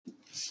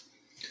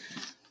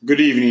Good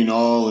evening,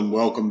 all, and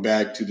welcome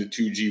back to the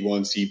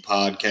 2G1C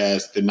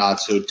podcast, the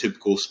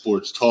not-so-typical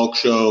sports talk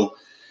show.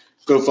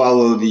 Go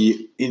follow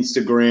the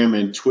Instagram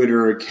and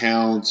Twitter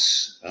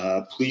accounts.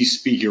 Please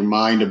speak your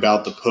mind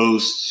about the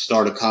post,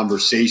 start a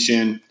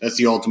conversation. That's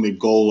the ultimate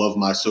goal of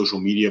my social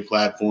media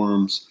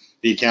platforms.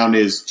 The account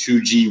is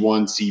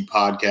 2G1C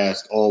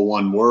podcast, all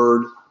one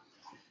word.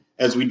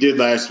 As we did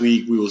last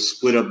week, we will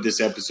split up this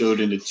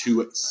episode into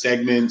two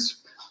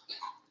segments.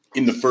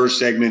 In the first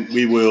segment,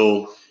 we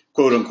will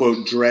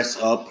quote-unquote dress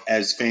up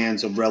as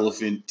fans of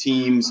relevant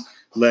teams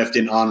left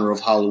in honor of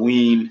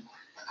Halloween,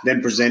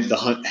 then present the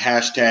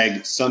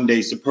hashtag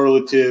Sunday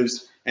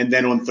Superlatives, and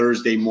then on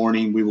Thursday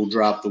morning we will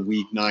drop the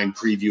Week 9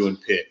 preview and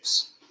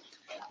picks.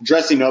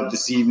 Dressing up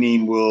this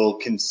evening will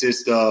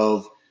consist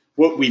of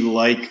what we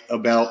like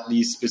about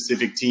these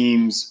specific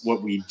teams,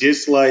 what we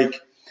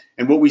dislike,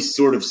 and what we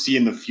sort of see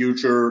in the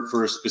future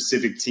for a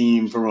specific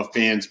team from a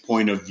fan's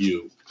point of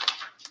view.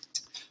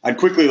 I'd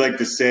quickly like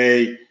to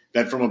say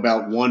that from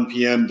about 1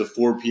 p.m. to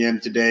 4 p.m.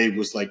 today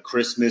was like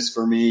Christmas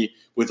for me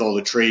with all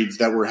the trades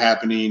that were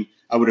happening.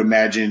 I would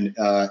imagine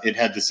it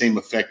had the same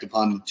effect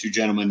upon the two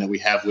gentlemen that we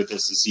have with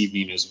us this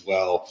evening as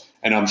well.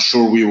 And I'm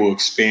sure we will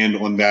expand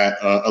on that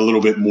a little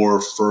bit more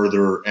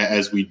further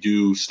as we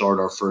do start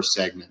our first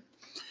segment.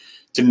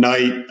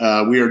 Tonight,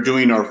 we are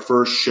doing our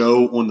first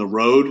show on the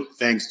road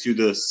thanks to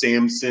the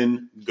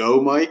Samson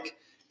Go mic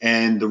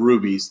and the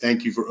Rubies.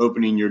 Thank you for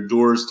opening your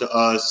doors to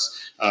us.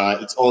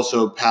 It's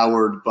also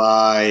powered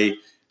by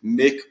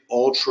Mick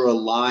Ultra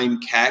Line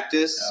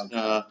Cactus.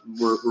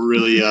 We're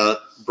really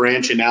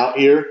branching out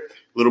here.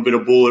 A little bit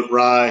of Bullet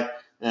Rye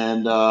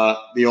and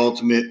the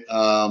ultimate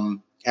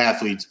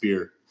athlete's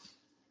beer.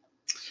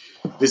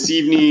 This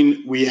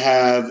evening, we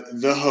have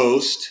the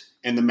host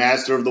and the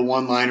master of the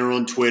one-liner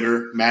on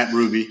Twitter, Matt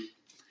Ruby.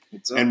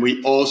 What's up? And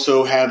we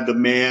also have the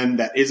man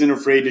that isn't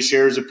afraid to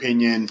share his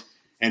opinion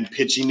and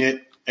pitching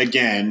it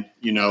again,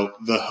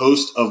 the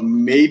host of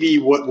maybe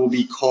what will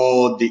be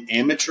called the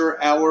Amateur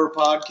Hour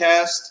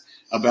podcast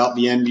about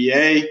the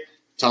NBA,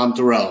 Tom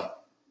Terrell.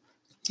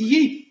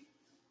 Yeet.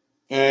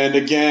 And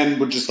again,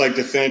 we'd just like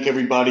to thank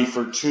everybody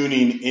for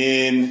tuning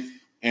in.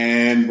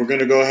 And we're going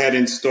to go ahead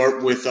and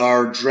start with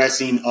our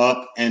dressing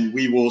up. And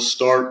we will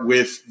start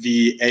with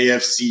the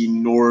AFC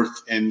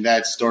North. And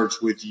that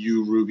starts with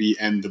you, Ruby,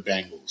 and the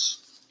Bengals.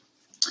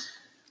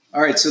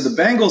 All right, so the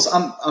Bengals,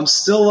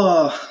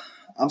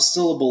 I'm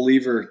still a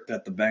believer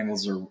that the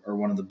Bengals are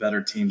one of the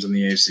better teams in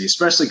the AFC,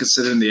 especially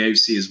considering the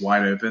AFC is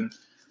wide open.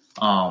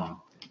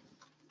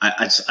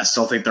 I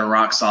still think they're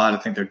rock solid. I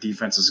think their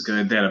defense is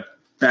good. They had a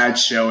bad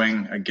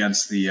showing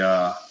against the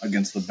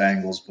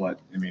Bengals, but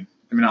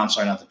I'm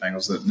sorry, not the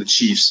Bengals, the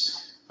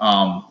Chiefs.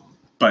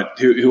 But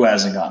who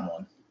hasn't gotten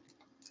one?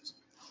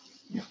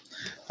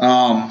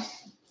 Yeah.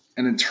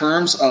 And in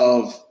terms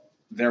of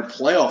their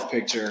playoff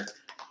picture,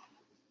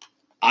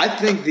 I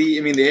think the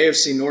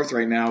AFC North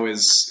right now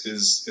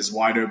is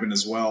wide open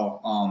as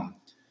well.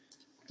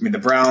 The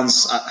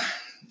Browns,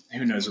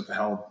 who knows what the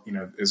hell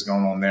is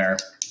going on there.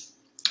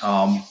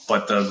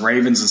 But the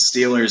Ravens and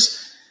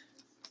Steelers,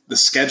 the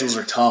schedules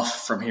are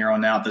tough from here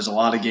on out. There's a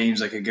lot of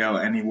games that could go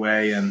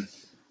anyway, and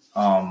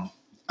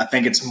I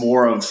think it's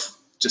more of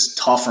just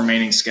tough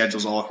remaining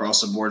schedules all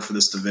across the board for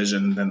this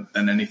division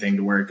than anything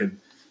to where it could.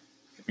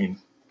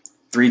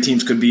 3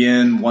 teams could be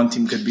in, 1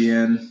 team could be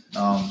in.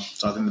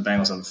 So I think the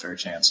Bengals have a fair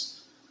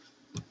chance.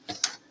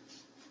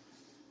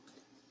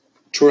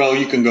 Terrell,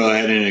 you can go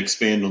ahead and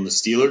expand on the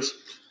Steelers.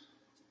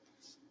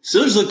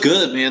 Steelers look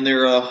good, man.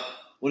 They're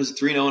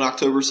 3-0 in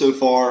October so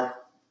far.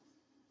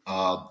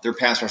 Their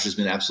pass rush has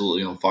been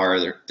absolutely on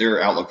fire.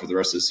 Their outlook for the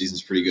rest of the season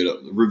is pretty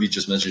good. Ruby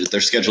just mentioned it. Their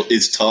schedule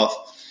is tough,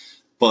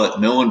 but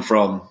no one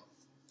from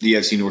the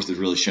AFC North has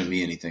really shown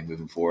me anything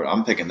moving forward.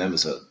 I'm picking them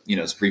as a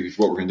preview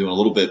for what we're going to do in a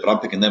little bit, but I'm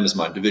picking them as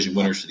my division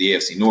winners for the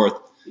AFC North.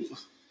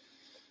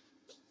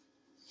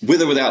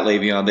 With or without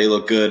Le'Veon, they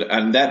look good,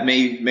 and that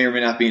may or may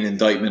not be an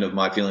indictment of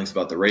my feelings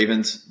about the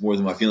Ravens more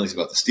than my feelings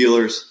about the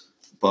Steelers.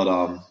 But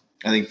I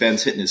think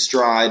Ben's hitting his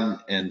stride,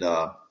 and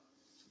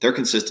they're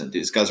consistent.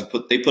 These guys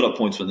they put up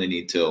points when they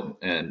need to,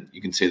 and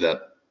you can't say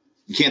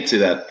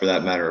that for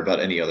that matter about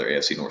any other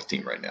AFC North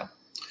team right now.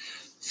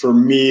 For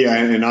me,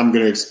 and I'm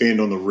going to expand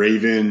on the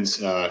Ravens,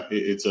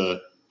 it's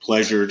a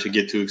pleasure to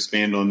get to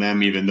expand on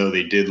them, even though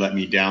they did let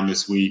me down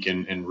this week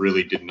and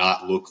really did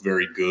not look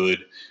very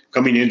good.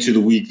 Coming into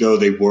the week, though,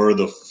 they were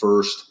the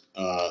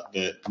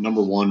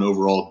number 1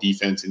 overall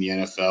defense in the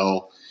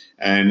NFL.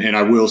 And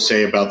I will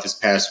say about this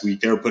past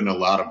week, they were put in a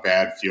lot of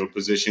bad field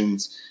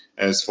positions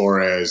as far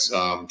as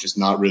just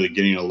not really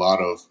getting a lot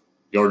of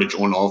yardage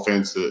on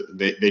offense.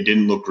 They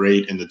didn't look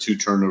great, and the 2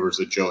 turnovers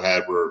that Joe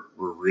had were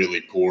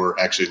really poor,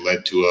 actually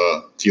led to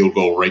a field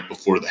goal right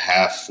before the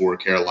half for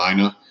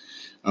Carolina.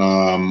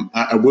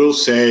 I will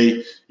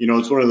say,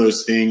 it's one of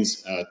those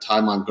things.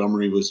 Ty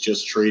Montgomery was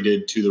just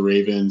traded to the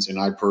Ravens, and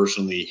I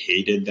personally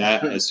hated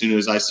that as soon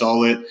as I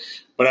saw it.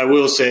 But I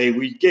will say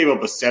we gave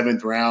up a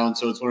 7th round,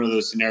 so it's one of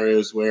those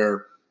scenarios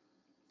where,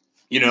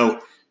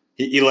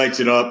 he lights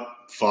it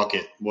up fuck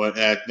it.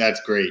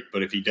 That's great.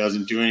 But if he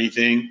doesn't do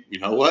anything, you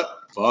know what?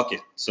 Fuck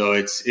it. So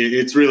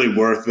it's really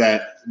worth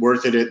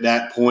it at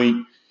that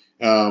point.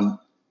 The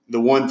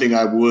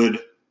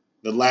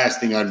last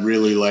thing I'd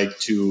really like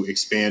to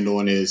expand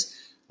on is,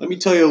 let me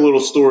tell you a little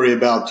story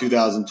about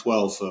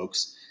 2012,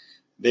 folks.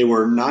 They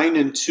were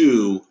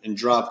 9-2 and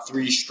dropped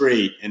 3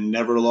 straight and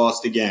never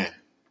lost again.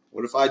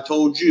 What if I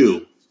told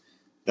you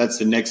that's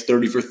the next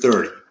 30 for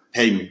 30?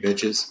 Pay me,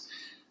 bitches.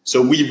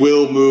 So we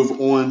will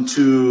move on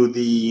to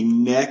the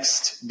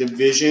next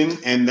division,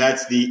 and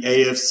that's the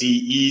AFC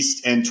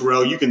East. And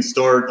Terrell, you can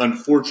start.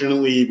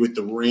 Unfortunately, with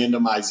the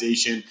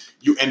randomization,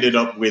 you ended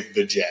up with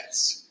the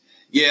Jets.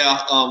 Yeah,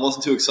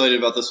 wasn't too excited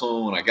about this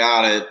one when I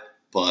got it,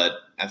 but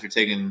after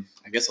taking,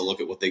 I guess, a look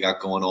at what they got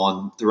going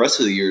on, the rest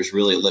of the year is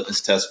really a litmus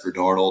test for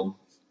Darnold.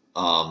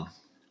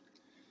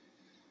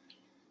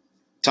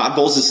 Todd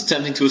Bowles is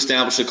attempting to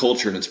establish a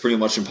culture, and it's pretty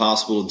much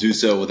impossible to do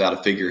so without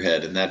a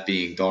figurehead, and that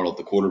being Darnold,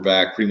 the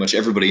quarterback. Pretty much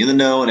everybody in the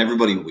know and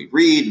everybody we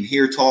read and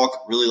hear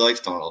talk really likes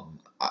Darnold.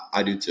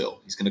 I do too.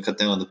 He's going to cut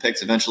down on the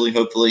picks eventually,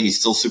 hopefully. He's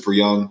still super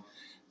young.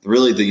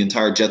 Really, the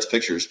entire Jets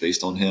picture is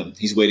based on him.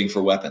 He's waiting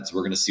for weapons.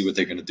 We're going to see what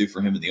they're going to do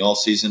for him in the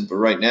offseason. But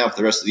right now, for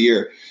the rest of the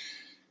year,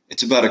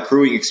 it's about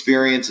accruing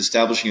experience,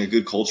 establishing a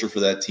good culture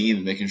for that team,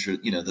 and making sure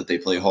that they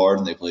play hard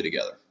and they play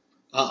together.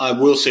 I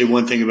will say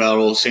one thing about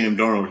old Sam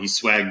Darnold.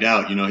 He's swagged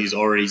out. He's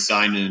already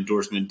signed an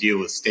endorsement deal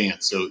with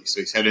Stance, so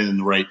he's headed in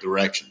the right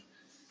direction.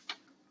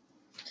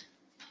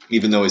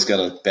 Even though he's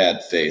got a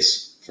bad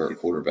face for a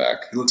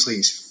quarterback. He looks like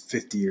he's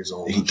 50 years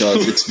old. He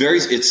does.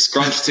 It's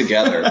scrunched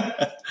together.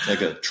 It's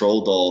like a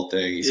troll doll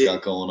thing he's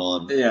got going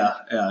on. Yeah.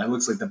 It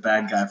looks like the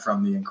bad guy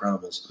from The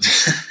Incredibles.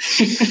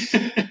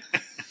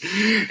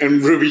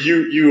 And Ruby,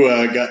 you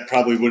got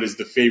probably what is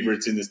the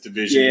favorites in this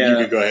division. Yeah. You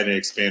could go ahead and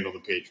expand on the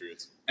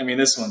Patriots. I mean,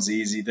 this one's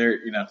easy. They're,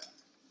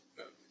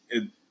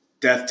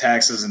 death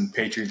taxes and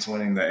Patriots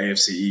winning the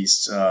AFC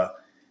East.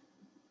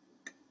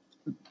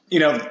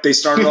 They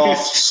started off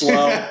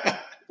slow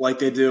like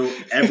they do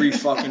every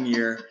fucking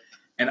year.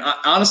 And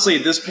honestly,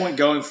 at this point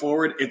going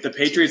forward, if the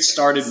Patriots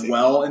started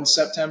well in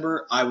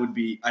September, I'd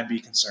be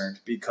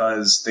concerned,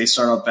 because they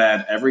start off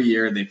bad every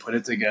year. They put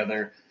it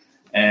together,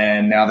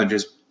 and now they're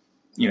just,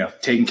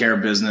 taking care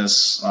of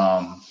business.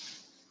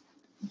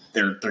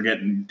 They're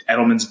getting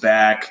Edelman's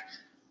back.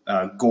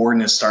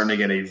 Gordon is starting to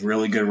get a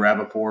really good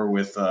rapport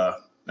with Ian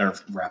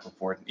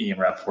Rappaport.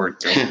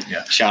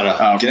 Yeah, shout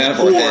out. Get out of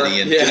our head,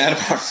 Ian. Yeah. Get out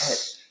of our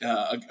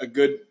head. A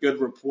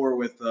good rapport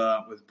with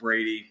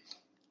Brady.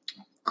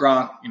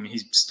 Gronk,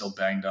 he's still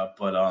banged up,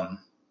 but I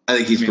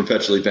think he's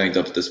perpetually banged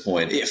up at this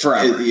point.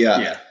 Forever.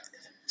 Yeah.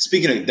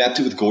 Speaking of that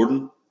too with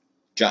Gordon,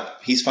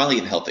 he's finally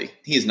getting healthy.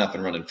 He has not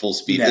been running full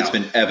speed. No. It's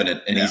been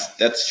evident, and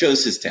that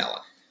shows his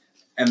talent.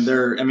 And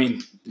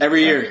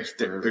every year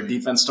their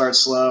defense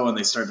starts slow and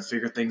they start to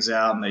figure things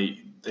out, and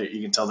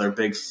you can tell they're a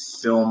big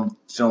film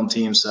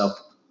team, so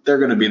they're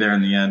going to be there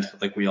in the end,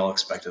 like we all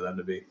expected them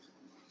to be.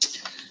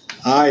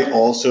 I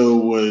also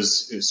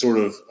was sort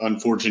of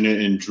unfortunate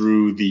and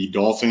drew the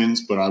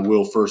Dolphins, but I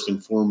will first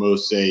and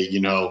foremost say,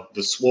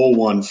 the Swole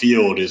One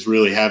field is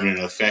really having an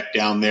effect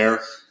down there.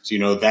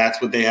 So, that's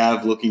what they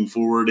have looking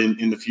forward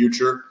in the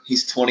future.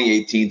 He's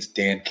 2018's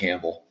Dan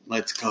Campbell.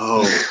 Let's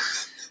go.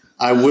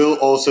 I will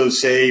also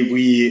say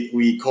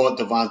we caught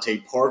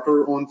Devontae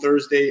Parker on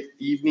Thursday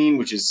evening,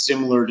 which is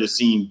similar to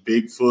seeing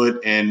Bigfoot,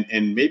 and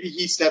maybe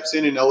he steps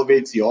in and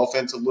elevates the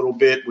offense a little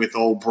bit with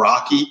old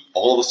Brocky.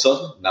 All of a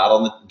sudden,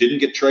 didn't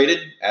get traded.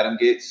 Adam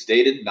Gates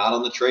stated not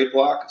on the trade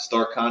block.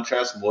 Stark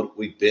contrast from what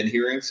we've been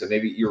hearing. So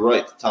maybe you're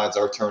right. The tides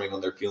are turning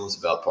on their feelings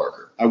about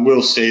Parker. I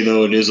will say,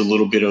 though, it is a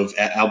little bit of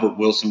Albert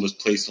Wilson was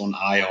placed on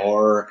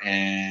IR,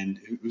 and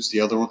who's the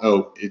other one?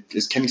 Oh,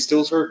 is Kenny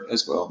Stills hurt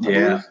as well?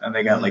 Yeah, and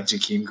they got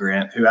Jakeem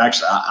Grant, who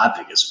actually I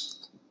think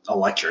is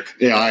electric.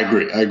 Yeah, I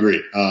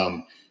agree.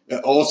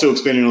 Also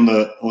expanding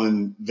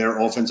on their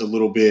offense a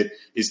little bit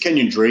is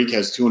Kenyon Drake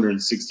has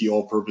 260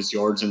 all-purpose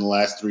yards in the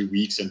last 3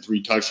 weeks and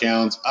 3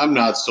 touchdowns. I'm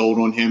not sold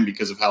on him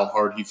because of how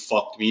hard he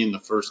fucked me in the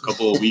first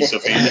couple of weeks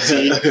of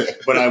fantasy,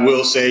 but I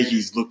will say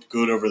he's looked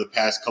good over the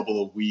past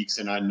couple of weeks,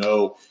 and I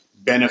know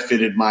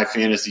benefited my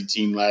fantasy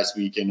team last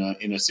week in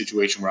a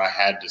situation where I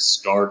had to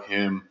start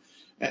him.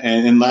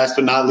 And last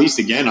but not least,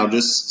 again, I'll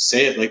just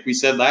say it like we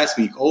said last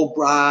week. Oh,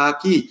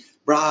 Brocky.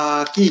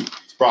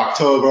 It's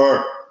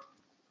Brocktober.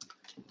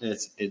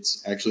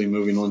 It's actually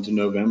moving on to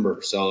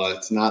November, so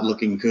it's not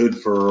looking good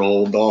for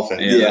old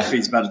Dolphins. Yeah,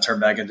 he's about to turn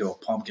back into a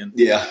pumpkin.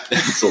 Yeah,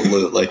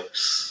 absolutely.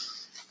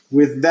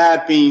 With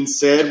that being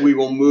said, we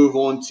will move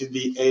on to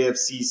the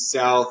AFC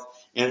South,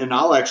 and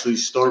I'll actually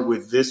start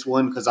with this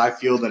one because I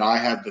feel that I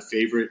have the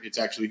favorite. It's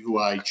actually who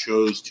I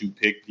chose to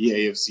pick, the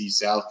AFC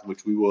South,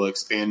 which we will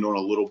expand on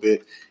a little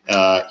bit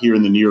here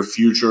in the near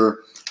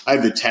future. I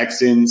have the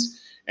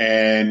Texans,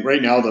 and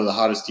right now they're the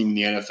hottest team in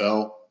the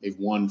NFL. They've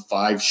won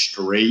 5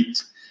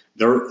 straight.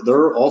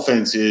 Their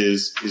offense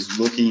is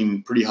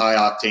looking pretty high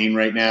octane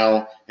right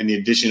now, and the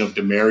addition of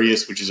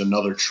Demaryius, which is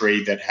another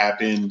trade that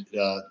happened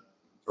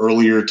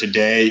earlier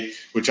today,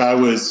 which I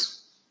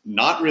was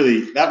not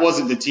really – that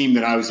wasn't the team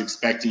that I was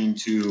expecting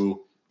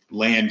to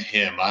land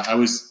him. I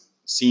was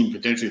seeing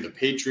potentially the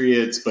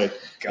Patriots, but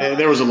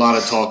there was a lot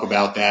of talk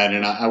about that,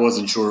 and I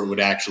wasn't sure it would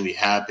actually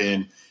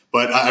happen.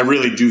 But I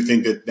really do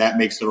think that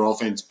makes their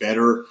offense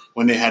better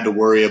when they had to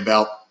worry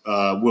about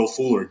Will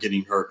Fuller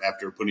getting hurt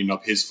after putting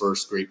up his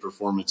first great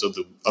performance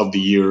of the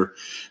year.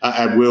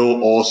 I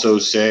will also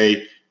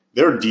say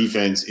their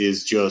defense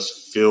is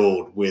just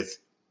filled with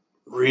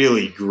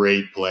really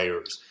great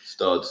players.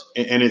 Studs.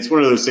 And it's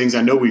one of those things,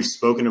 I know we've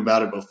spoken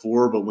about it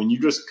before, but when you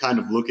just kind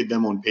of look at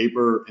them on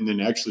paper and then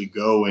actually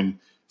go and,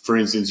 for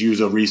instance,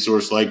 use a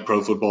resource like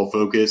Pro Football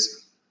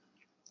Focus,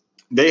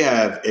 they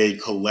have a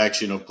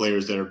collection of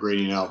players that are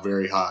grading out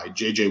very high.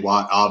 J.J.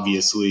 Watt,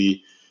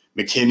 obviously,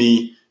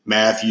 McKinney,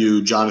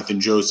 Matthew, Jonathan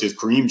Joseph.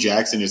 Kareem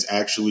Jackson is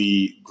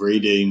actually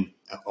grading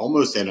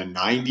almost at a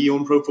 90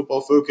 on Pro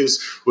Football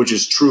Focus, which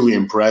is truly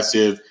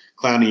impressive.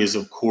 Clowney is,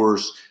 of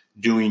course,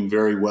 doing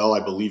very well. I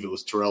believe it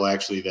was Terrell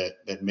actually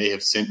that may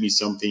have sent me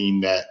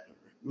something that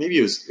maybe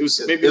it was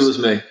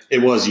me.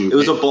 It was you. It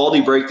was a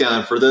Baldy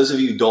breakdown. For those of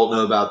you who don't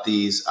know about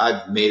these,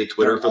 I've made a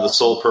Twitter for the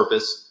sole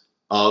purpose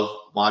of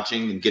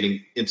watching and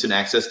getting instant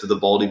access to the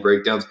Baldy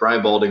breakdowns.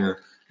 Brian Baldinger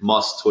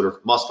must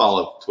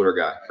follow Twitter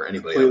guy for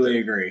anybody. Completely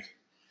agree.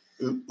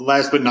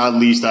 Last but not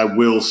least, I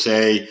will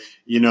say,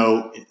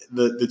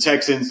 the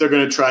Texans, they're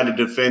going to try to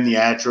defend the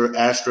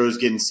Astros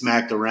getting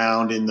smacked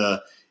around in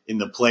the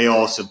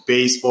playoffs of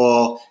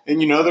baseball.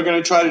 And, they're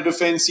going to try to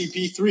defend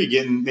CP3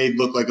 getting made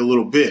look like a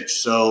little bitch.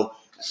 So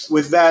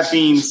with that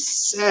being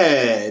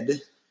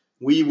said,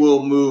 we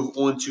will move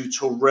on to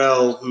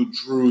Terrell, who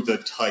drew the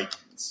Titans.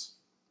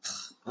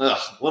 Ugh,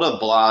 what a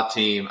blah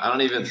team.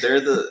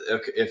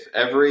 If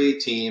every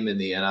team in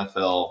the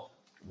NFL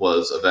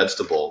was a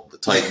vegetable, the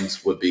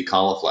Titans would be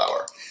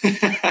cauliflower.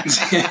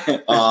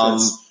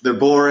 They're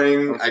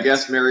boring. I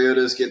guess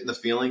Mariota's getting the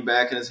feeling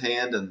back in his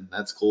hand, and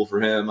that's cool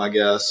for him, I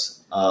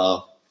guess.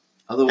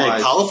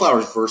 Otherwise,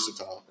 cauliflower is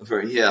versatile.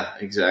 Yeah,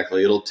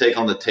 exactly. It'll take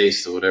on the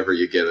taste of whatever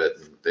you give it.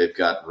 They've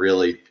got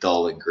really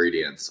dull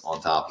ingredients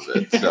on top of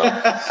it. So,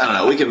 I don't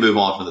know. We can move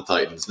on from the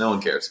Titans. No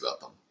one cares about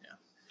them.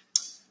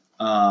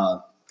 Yeah.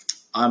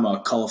 I'm a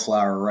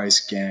cauliflower rice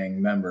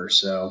gang member,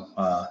 so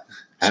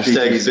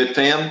hashtag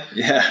FitFam.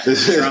 Yeah.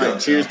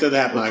 Cheers to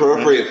that.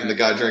 Appropriate from the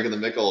guy drinking the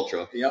Mick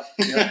Ultra. Yep.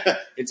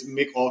 It's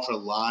Mick Ultra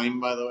Lime,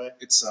 by the way.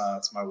 It's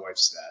my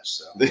wife's stash,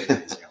 so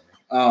easy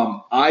on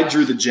me. I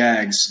drew the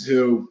Jags,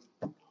 who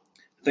I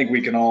think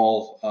we can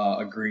all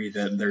agree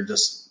that they're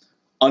just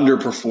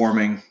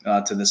underperforming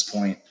to this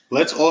point.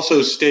 Let's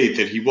also state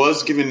that he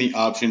was given the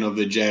option of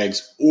the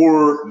Jags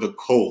or the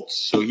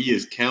Colts, so he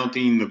is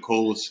counting the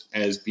Colts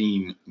as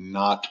being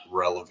not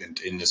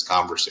relevant in this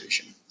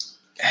conversation.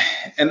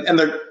 And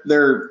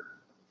they're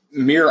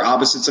mirror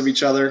opposites of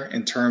each other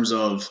in terms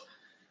of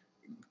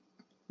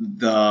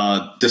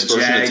the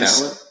dispersion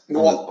Jags, of talent.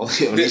 Well,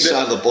 on each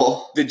side of the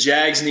ball, the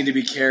Jags need to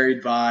be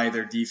carried by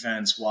their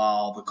defense,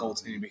 while the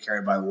Colts need to be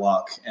carried by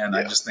luck. And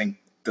I just think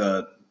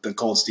the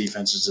Colts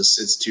defense is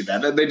it's too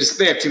bad.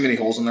 They have too many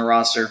holes in their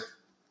roster.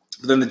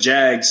 But then the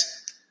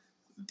Jags,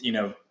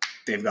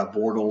 they've got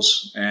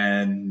Bortles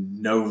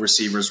and no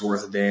receivers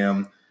worth a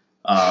damn.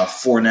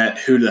 Fournette,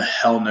 who the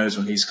hell knows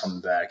when he's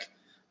coming back?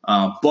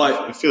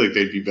 But I feel like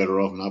they'd be better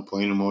off not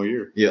playing him all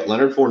year. Yeah,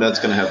 Leonard Fournette's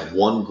going to have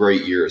one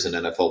great year as an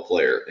NFL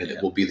player, and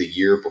it will be the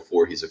year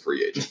before he's a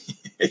free agent.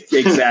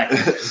 Exactly.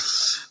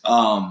 It's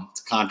a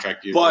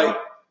contract year.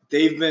 But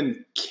they've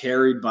been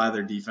carried by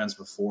their defense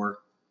before.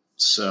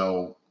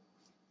 So,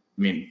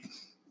 I mean,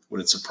 would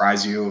it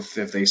surprise you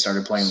if they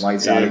started playing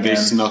lights out again? They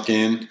snuck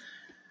in.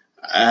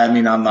 I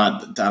mean, I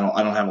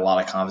don't have a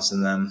lot of confidence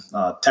in them.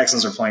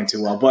 Texans are playing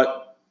too well,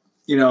 but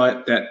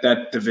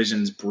that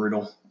division's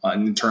brutal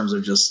in terms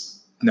of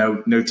just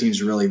no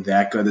team's really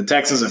that good. The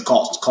Texans have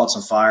caught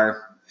some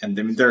fire, and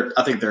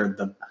I think they're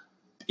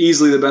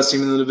easily the best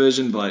team in the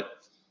division, but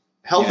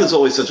health is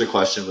always such a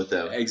question with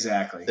them.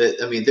 Exactly.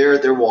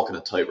 They're walking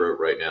a tightrope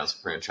right now as a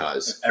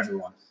franchise.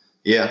 Everyone.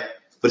 Yeah.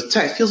 But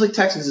it feels like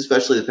Texans,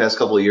 especially the past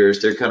couple of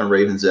years, they're kind of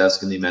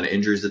Ravens-esque in the amount of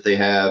injuries that they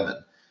have. And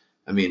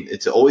I mean,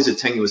 it's always a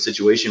tenuous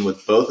situation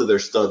with both of their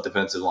stud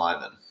defensive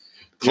linemen,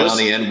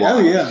 Clowney and Watt. Oh,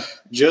 yeah.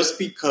 Just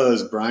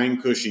because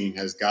Brian Cushing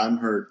has gotten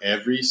hurt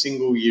every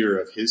single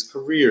year of his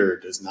career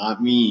does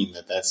not mean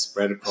that that's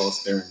spread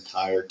across their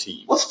entire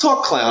team. Let's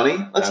talk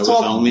Clowney. Let's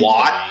talk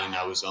Watt.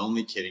 I was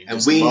only kidding.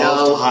 And we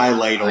know to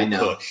highlight old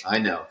Cush. I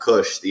know.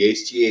 Cush, the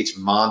HGH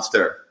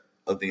monster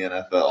of the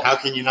NFL. How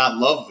can you not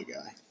love the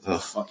guy? Oh,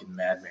 fucking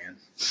madman.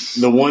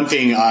 The one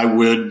thing I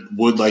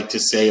would like to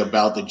say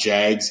about the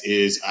Jags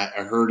is I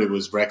heard it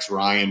was Rex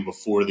Ryan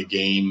before the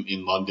game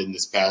in London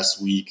this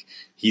past week.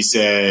 He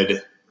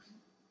said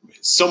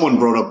someone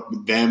brought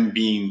up them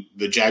being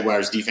the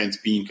Jaguars defense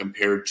being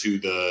compared to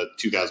the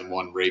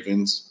 2001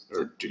 Ravens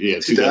or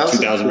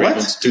 2000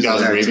 Ravens,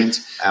 2000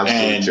 Ravens.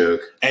 Absolute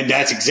joke. And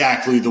that's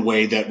exactly the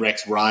way that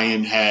Rex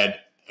Ryan had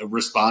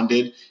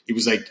responded. He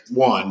was like,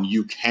 one,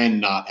 you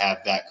cannot have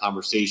that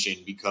conversation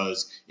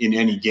because in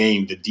any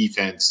game, the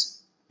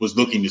defense was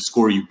looking to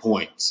score you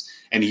points.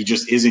 And he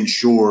just isn't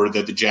sure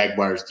that the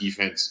Jaguars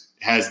defense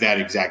has that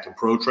exact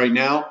approach right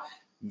now.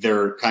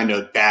 they're kind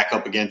of back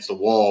up against the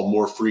wall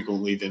more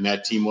frequently than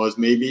that team was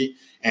maybe.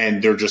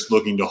 And they're just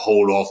looking to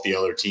hold off the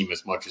other team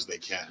as much as they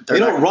can. They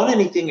don't run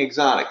anything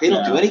exotic. They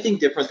don't do anything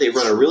different. They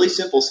run a really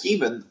simple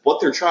scheme. And what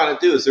they're trying to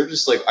do is they're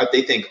just like,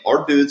 they think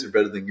our dudes are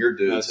better than your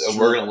dudes, and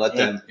we're going to let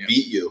them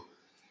beat you.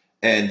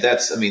 And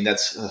those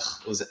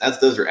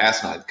are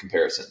asinine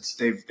comparisons.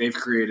 They've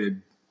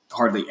created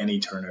hardly any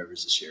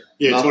turnovers this year.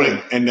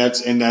 Yeah, and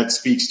that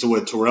speaks to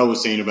what Terrell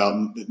was saying about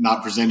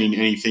not presenting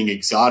anything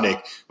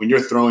exotic. When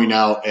you're throwing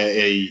out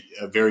a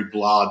very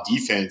blah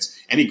defense,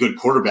 any good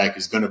quarterback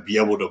is going to be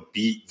able to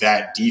beat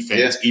that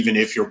defense, even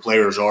if your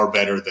players are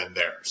better than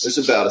theirs. There's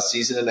about a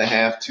season and a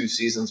half, 2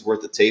 seasons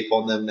worth of tape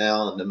on them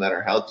now, and no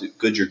matter how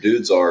good your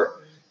dudes are,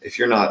 if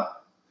you're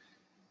not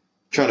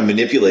trying to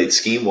manipulate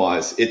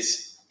scheme-wise,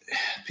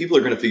 people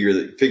are going to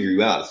figure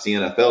you out. It's the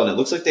NFL, and it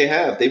looks like they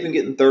have. They've been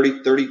getting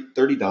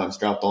 30 dimes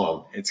dropped on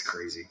them. It's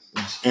crazy.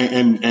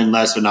 And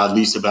last but not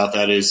least about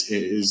that is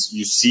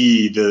you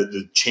see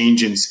the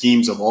change in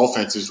schemes of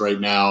offenses right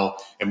now,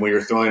 and when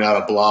you're throwing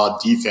out a blah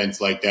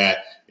defense like that,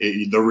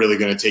 they're really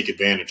going to take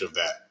advantage of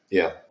that.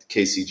 Yeah,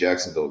 KC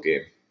Jacksonville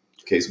game,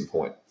 case in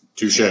point.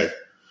 Touche.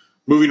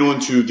 Moving on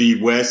to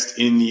the West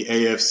in the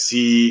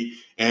AFC.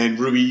 And,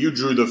 Ruby, you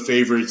drew the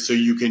favorites, so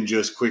you can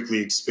just quickly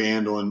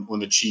expand on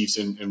the Chiefs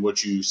and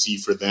what you see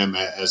for them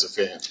as a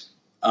fan.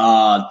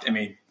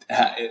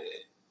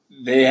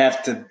 They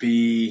have to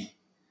be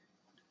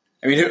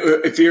 –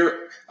 if you're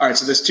 – all right,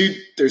 so there's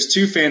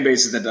two fan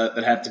bases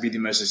that have to be the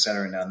most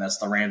excited right now, and that's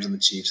the Rams and the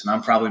Chiefs. And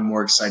I'm probably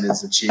more excited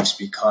as the Chiefs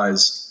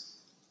because,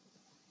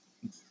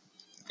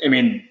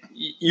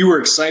 you were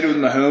excited with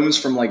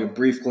Mahomes from like a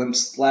brief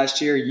glimpse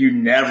last year. You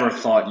never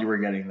thought you were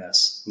getting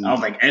this. I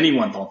don't think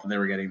anyone thought that they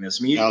were getting this.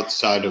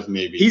 Outside of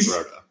maybe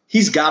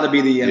he's got to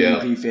be the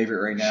MVP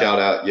favorite right now. Shout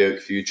out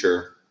Yoke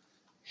Future.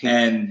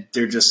 And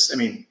they're just,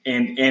 and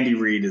Andy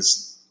Reid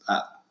is.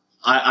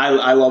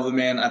 I love the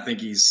man. I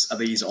think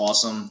he's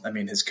awesome.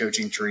 His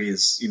coaching tree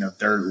is,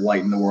 they're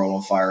lighting the world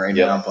on fire right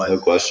now. But no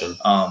question.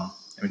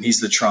 He's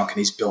the trunk and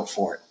he's built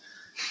for it.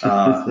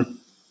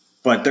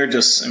 But they're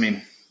just,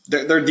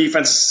 Their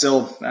defense is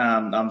still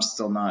I'm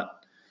still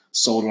not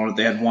sold on it.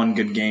 They had one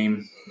good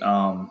game.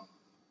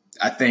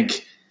 I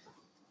think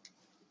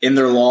in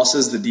their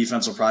losses, the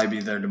defense will probably be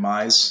their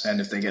demise. And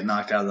if they get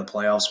knocked out of the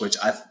playoffs, which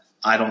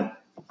I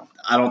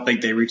don't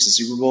think they reach the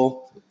Super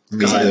Bowl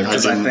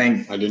because I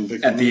think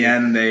at the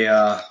end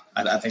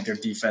I think their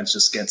defense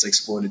just gets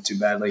exploited too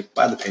badly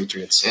by the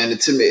Patriots. And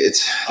to me,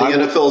 the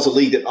NFL is a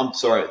league that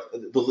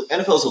the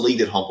NFL is a league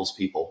that humbles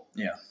people.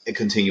 Yeah,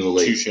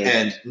 continually. Touché.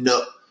 And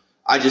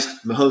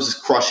Mahomes is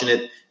crushing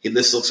it.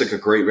 This looks like a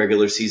great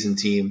regular season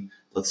team.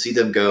 Let's see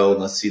them go, and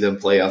let's see them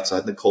play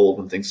outside in the cold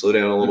when things slow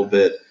down a little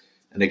bit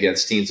and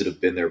against teams that have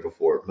been there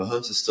before.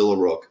 Mahomes is still a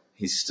rook.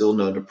 He's still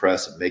known to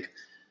press and make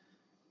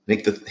he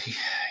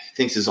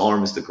thinks his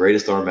arm is the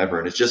greatest arm ever,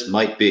 and it just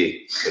might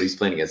be. But he's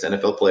playing against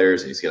NFL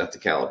players, and he's going to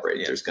have to calibrate.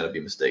 Yeah. There's going to be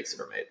mistakes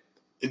that are made.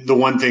 The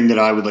one thing that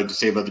I would like to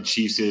say about the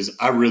Chiefs is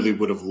I really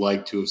would have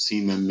liked to have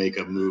seen them make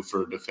a move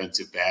for a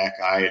defensive back.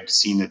 I had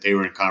seen that they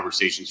were in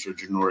conversations for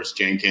Janoris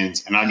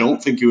Jenkins, and I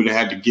don't think you would have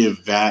had to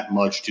give that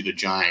much to the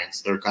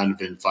Giants. They're kind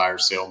of in fire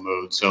sale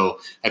mode, so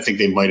I think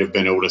they might have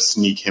been able to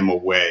sneak him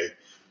away.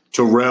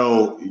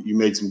 Terrell, you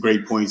made some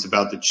great points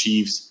about the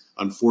Chiefs.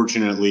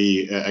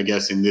 Unfortunately, I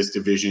guess in this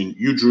division,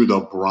 you drew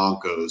the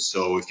Broncos.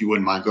 So if you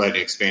wouldn't mind, go ahead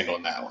and expand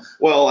on that one.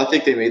 Well, I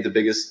think they made the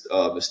biggest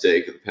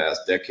mistake of the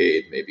past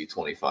decade, maybe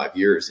 25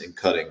 years, in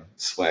cutting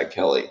Swag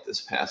Kelly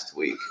this past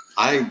week.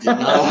 I did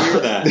not hear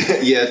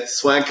that. Yeah,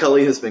 Swag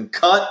Kelly has been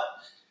cut.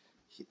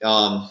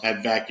 That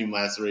vacuum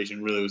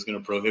laceration really was going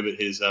to prohibit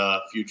his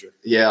future.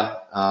 Yeah,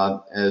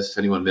 as if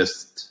anyone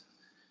missed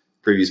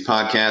previous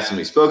podcasts when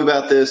we spoke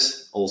about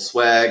this, old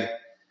Swag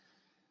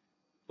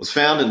was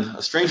found in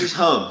a stranger's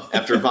home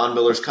after Von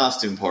Miller's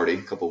costume party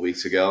a couple of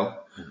weeks ago.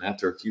 And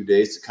after a few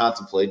days to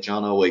contemplate,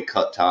 John Elway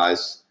cut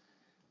ties.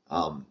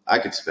 I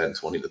could spend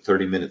 20 to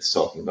 30 minutes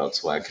talking about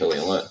Swag Kelly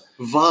alone.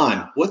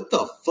 Von, what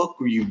the fuck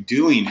were you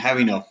doing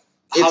having a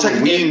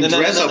Halloween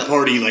dress-up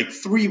party like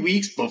 3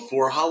 weeks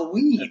before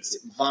Halloween?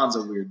 Von's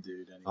a weird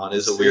dude. Anyway. Von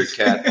is a weird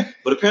cat.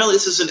 But apparently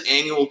this is an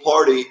annual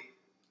party.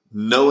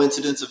 No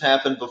incidents have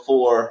happened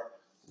before.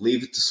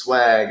 Leave it to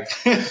Swag.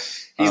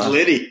 He's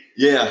litty.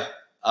 Yeah.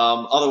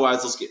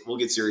 Otherwise, we'll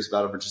get serious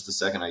about it for just a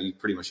second. I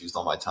pretty much used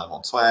all my time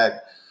on Swag,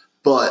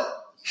 but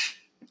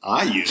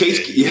I used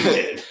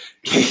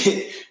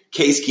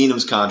Case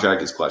Keenum's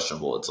contract is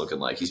questionable. It's looking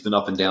like he's been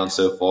up and down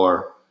so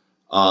far.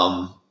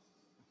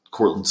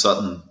 Courtland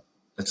Sutton,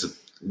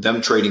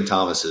 them trading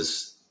Thomas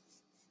is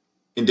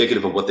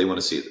indicative of what they want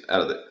to see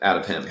out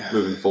of him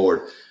moving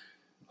forward.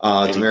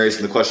 Demaryius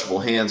in the questionable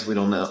hands. We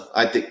don't know.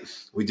 I think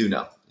we do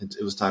know.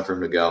 It was time for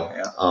him to go.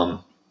 Yeah.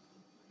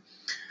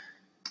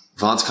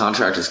 Von's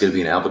contract is going to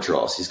be an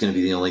albatross. He's going to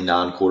be the only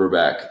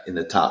non-quarterback in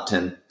the top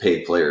 10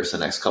 paid players the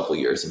next couple of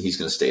years, and he's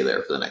going to stay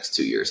there for the next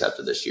 2 years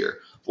after this year.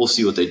 We'll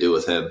see what they do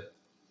with him.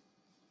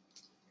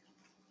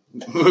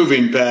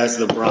 Moving past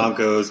the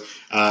Broncos,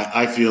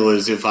 I feel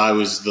as if I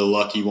was the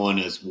lucky one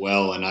as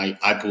well, and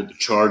I pulled the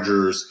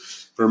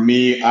Chargers For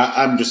me,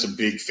 I'm just a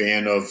big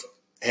fan of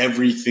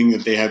everything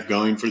that they have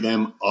going for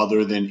them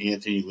other than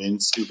Anthony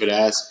Lynn's stupid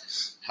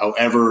ass.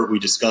 However, we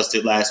discussed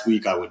it last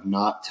week. I would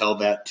not tell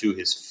that to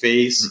his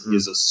face. He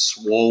is a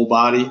swole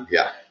body.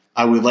 Yeah.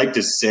 I would like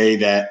to say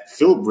that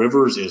Phillip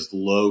Rivers is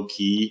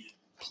low-key,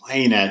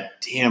 playing at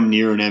damn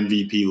near an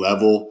MVP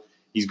level.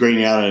 He's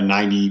grading out at a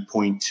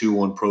 90.2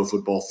 on Pro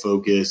Football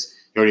Focus.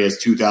 He already has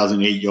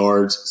 2,008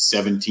 yards,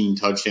 17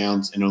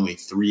 touchdowns, and only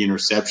 3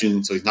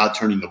 interceptions, so he's not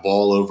turning the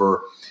ball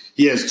over.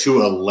 He has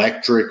 2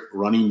 electric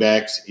running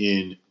backs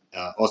in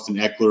Austin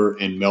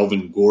Eckler and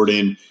Melvin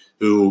Gordon,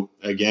 who,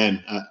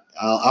 again,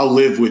 I'll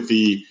live with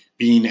the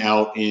being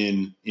out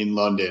in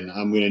London.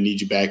 I'm going to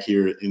need you back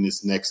here in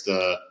this next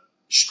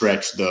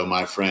stretch, though,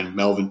 my friend.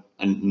 Melvin,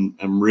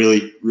 I'm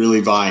really,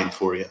 really vying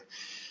for you.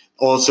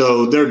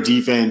 Also, their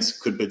defense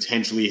could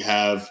potentially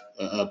have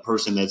a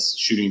person that's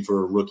shooting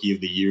for a Rookie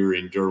of the Year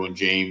in Derwin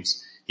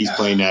James. He's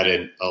playing at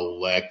an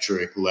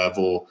electric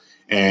level.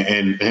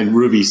 And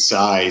Ruby's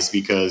size,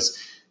 because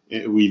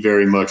we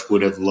very much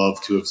would have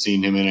loved to have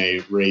seen him in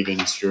a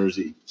Ravens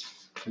jersey.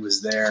 He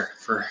was there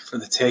for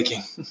the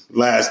taking.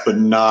 Last but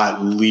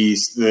not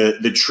least,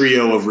 the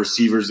trio of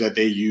receivers that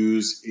they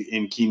use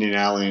in Keenan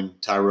Allen,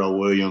 Tyrell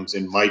Williams,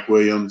 and Mike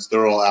Williams,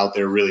 they're all out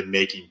there really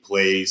making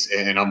plays,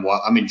 and I'm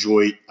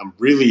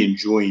really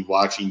enjoying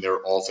watching their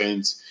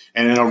offense.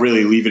 And then I'll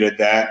really leave it at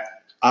that.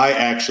 I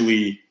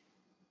actually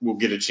will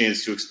get a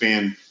chance to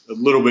expand a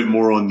little bit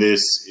more on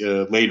this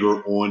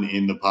later on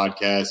in the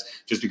podcast,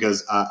 just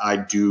because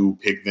I do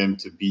pick them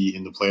to be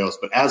in the playoffs.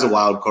 But as a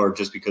wild card,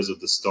 just because of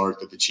the start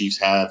that the Chiefs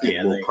have,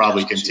 it will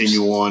probably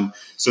continue on.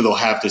 So they'll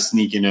have to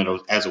sneak in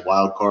as a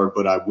wild card.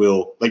 But I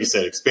will, like I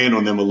said, expand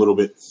on them a little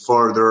bit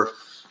farther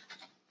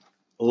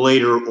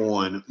later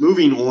on.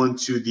 Moving on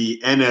to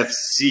the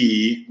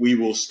NFC, we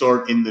will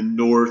start in the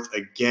North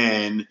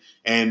again.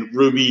 And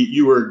Ruby,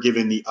 you were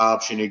given the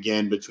option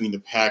again between the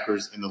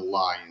Packers and the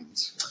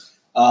Lions.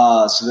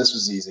 So this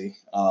was easy.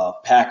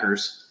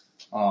 Packers.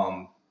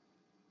 I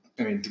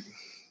mean,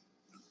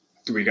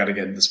 do we got to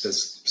get into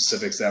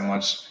specifics that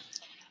much?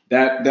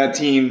 That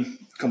team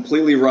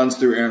completely runs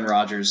through Aaron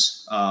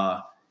Rodgers.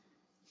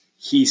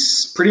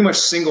 He's pretty much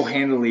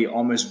single-handedly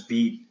almost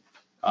beat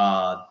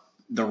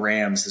the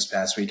Rams this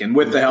past weekend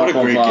with the help of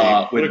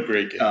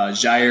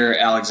Jair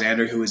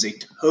Alexander, who is a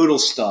total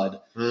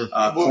stud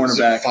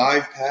cornerback.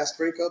 5 pass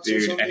breakups, dude,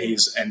 or something?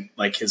 and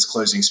his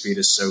closing speed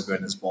is so good,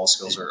 and his ball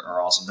skills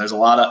are awesome. There's a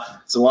lot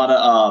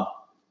of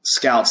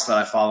scouts that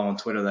I follow on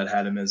Twitter that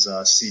had him as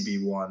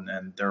CB1,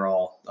 and they're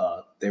all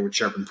they were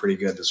chirping pretty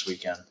good this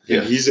weekend.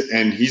 Yeah, he's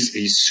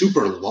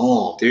super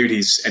long, dude.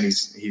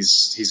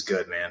 He's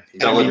good, man.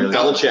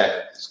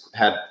 Belichick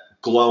had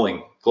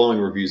glowing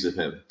reviews of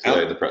him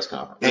today at the press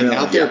conference. And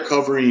out there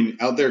covering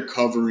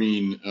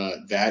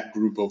that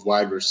group of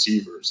wide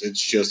receivers,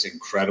 it's just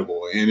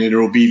incredible. And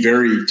it'll be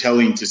very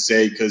telling to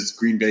say, because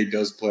Green Bay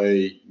does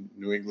play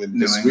New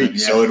England this week. Yeah.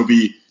 So it'll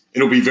be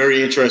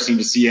very interesting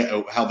to see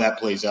how that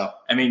plays out.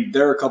 I mean,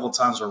 there are a couple of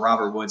times where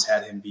Robert Woods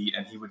had him beat,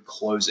 and he would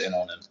close in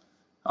on him.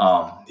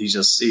 He's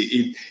a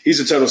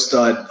total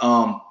stud.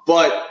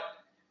 But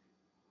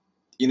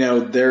you know,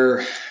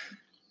 they're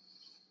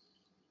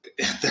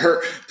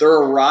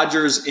a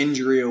Rodgers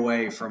injury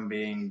away from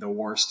being the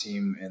worst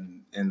team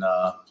in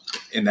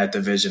that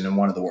division and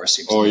one of the worst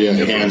teams. Oh yeah,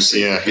 being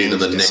in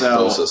the Nick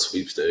Bosa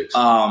sweepstakes.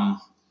 I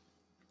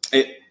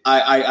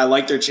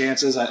like their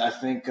chances. I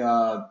think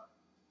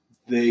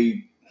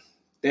they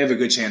have a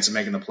good chance of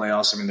making the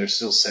playoffs. I mean, they're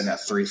still sitting at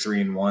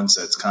 3-3-1,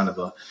 so it's kind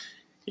of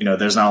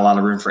there's not a lot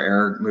of room for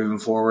error moving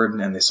forward,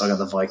 and they still got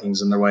the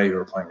Vikings in their way, who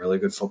are playing really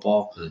good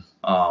football.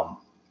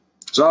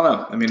 So I don't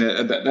know. I mean,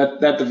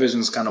 that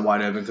division is kind of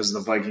wide open because the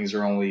Vikings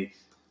are only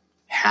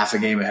half a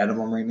game ahead of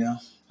them right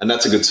now. And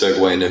that's a good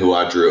segue into who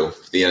I drew,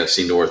 the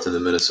NFC North and the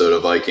Minnesota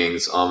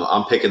Vikings.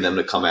 I'm picking them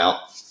to come out.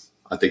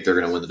 I think they're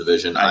going to win the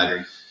division. I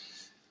agree.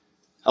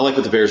 I like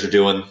what the Bears are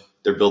doing.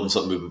 They're building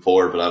something moving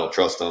forward, but I don't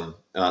trust them.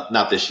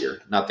 Not this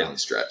year, not down the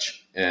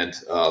stretch. And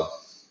the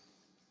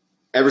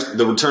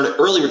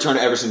early return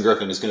of Everson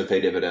Griffin is going to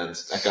pay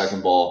dividends. That guy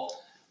can ball.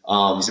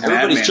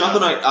 Everybody's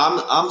jumping on.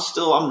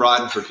 I'm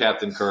riding for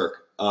Captain Kirk.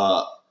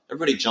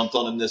 Everybody jumped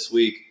on him this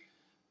week,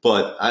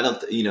 but I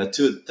don't.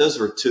 Those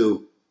were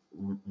 2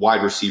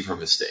 wide receiver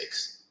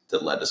mistakes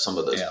that led to some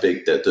of those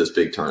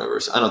big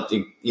turnovers. I don't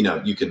think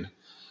you can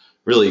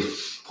really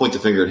point the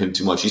finger at him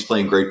too much. He's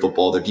playing great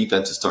football. Their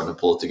defense is starting to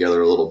pull it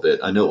together a little bit.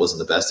 I know it wasn't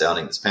the best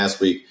outing this past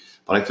week,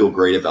 but I feel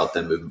great about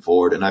them moving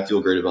forward, and I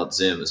feel great about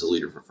Zim as a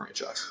leader for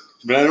franchise.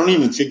 But I don't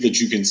even think that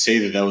you can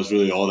say that was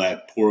really all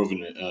that poor of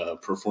a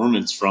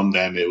performance from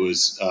them. It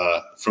was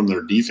from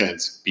their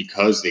defense,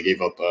 because they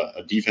gave up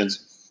a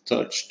defensive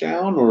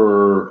touchdown,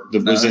 or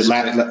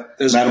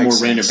Lattimore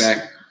ran it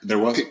back. There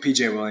was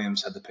P.J.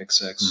 Williams had the pick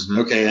 6.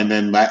 Mm-hmm. Okay, and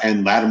then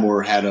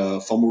Lattimore had a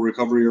fumble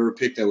recovery or a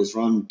pick that was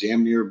run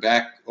damn near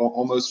back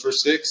almost for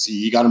 6.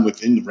 He got him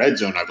within the red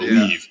zone, I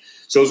believe. Yeah.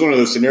 So it was one of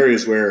those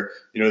scenarios where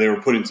they were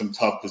put in some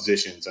tough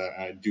positions.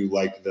 I do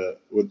like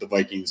what the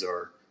Vikings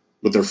are.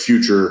 What their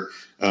future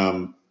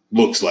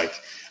looks like.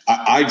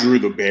 I drew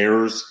the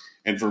Bears,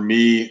 and for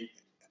me,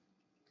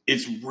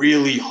 it's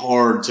really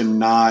hard to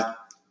not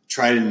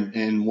try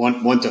and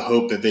want to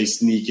hope that they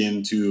sneak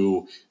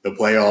into the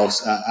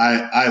playoffs.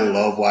 I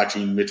love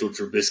watching Mitchell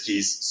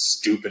Trubisky's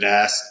stupid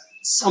ass.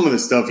 Some of the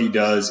stuff he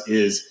does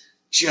is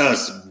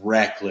just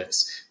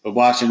reckless. But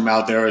watching him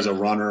out there as a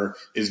runner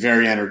is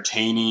very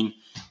entertaining.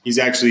 He's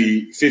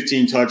actually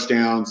 15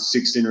 touchdowns,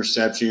 6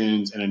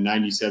 interceptions, and a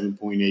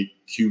 97.8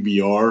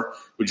 QBR,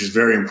 which is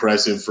very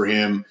impressive for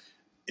him.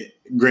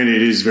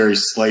 Granted, it is very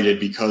slighted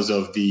because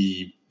of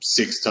the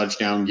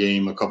 6-touchdown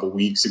game a couple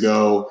weeks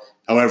ago.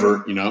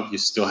 However, you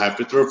still have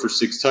to throw for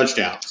 6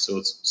 touchdowns, so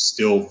it's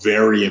still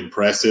very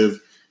impressive.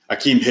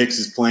 Akeem Hicks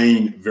is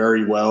playing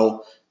very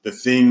well. The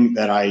thing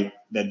that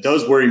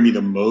does worry me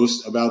the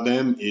most about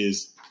them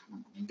is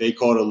they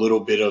caught a little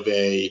bit of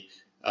a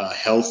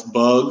health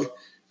bug,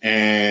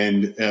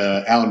 and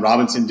Allen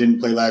Robinson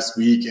didn't play last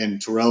week,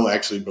 and Terrell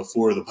actually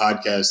before the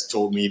podcast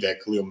told me that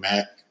Khalil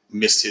Mack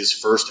missed his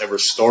first ever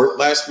start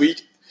last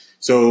week.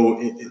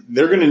 So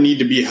they're going to need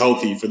to be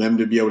healthy for them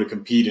to be able to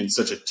compete in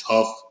such a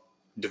tough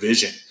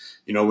division.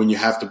 When you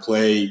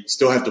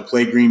still have to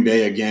play Green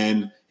Bay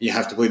again, you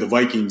have to play the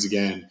Vikings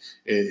again.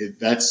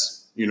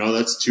 That's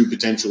 2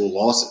 potential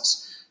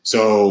losses.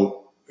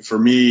 So for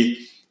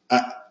me,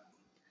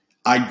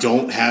 I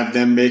don't have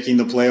them making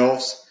the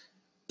playoffs,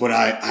 but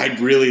I'd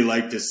really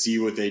like to see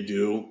what they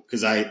do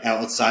because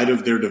outside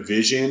of their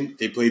division,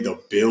 they play the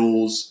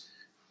Bills,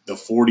 the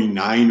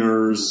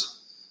 49ers,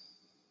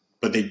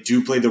 but they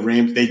do play the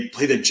Rams. They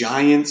play the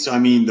Giants. I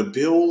mean, the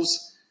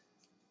Bills,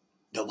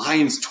 the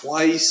Lions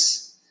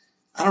twice.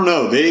 I don't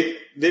know.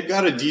 They've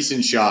got a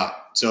decent shot.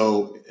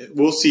 So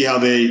we'll see how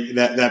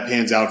that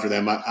pans out for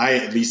them. I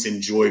at least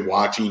enjoy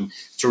watching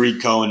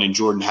Tariq Cohen and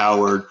Jordan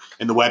Howard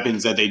and the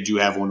weapons that they do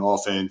have on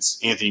offense.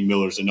 Anthony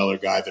Miller's another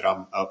guy that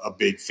I'm a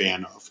big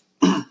fan of.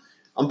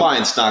 I'm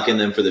buying stock in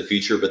them for the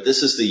future, but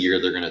this is the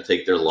year they're going to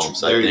take their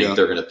lumps. I think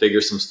they're going to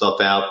figure some stuff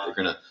out. They're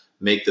going to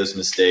make those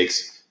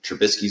mistakes.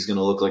 Trubisky's going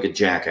to look like a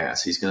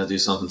jackass. He's going to do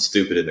something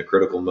stupid in a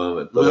critical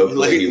moment. But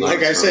hopefully he learns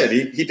like I said,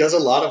 he does a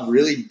lot of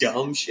really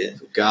dumb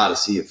shit. God,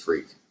 is he a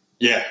freak.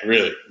 Yeah,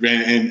 really.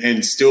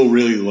 And still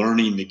really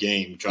learning the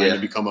game, trying to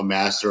become a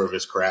master of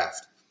his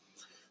craft.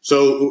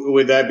 So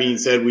with that being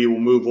said, we will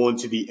move on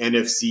to the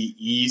NFC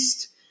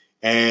East.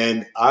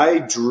 And I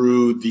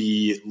drew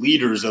the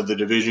leaders of the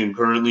division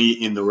currently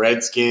in the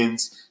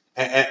Redskins.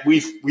 And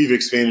we've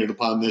expanded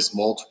upon this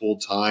multiple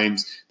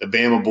times. The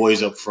Bama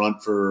boys up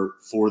front for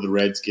the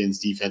Redskins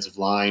defensive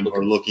line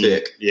are looking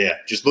thick.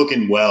 Just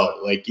looking well.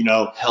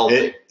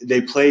 Healthy.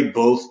 They play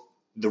both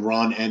the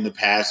run and the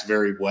pass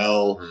very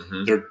well.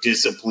 Mm-hmm. They're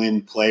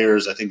disciplined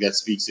players. I think that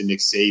speaks to Nick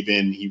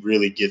Saban. He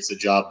really gets the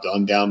job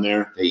done down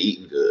there. They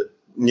eating good.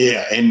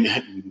 Yeah,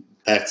 and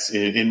that's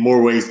in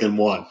more ways than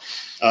one.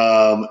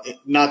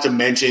 Not to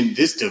mention,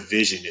 this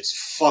division is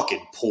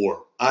fucking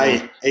poor.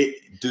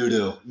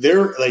 Doo-doo.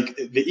 They're like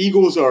the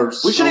Eagles are.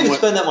 We shouldn't even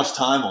spend that much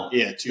time on it.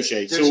 Yeah, touche.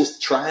 They're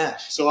just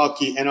trash. So I'll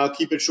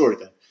keep it short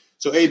then.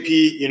 So AP,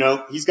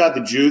 he's got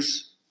the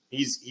juice.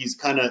 He's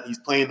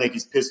playing like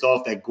he's pissed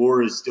off that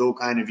Gore is still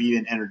kind of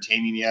even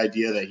entertaining the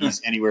idea that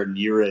he's anywhere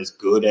near as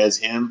good as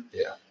him.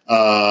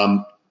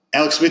 Yeah.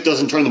 Alex Smith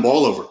doesn't turn the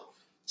ball over.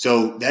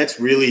 So that's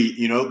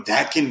really,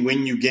 that can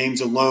win you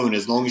games alone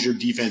as long as your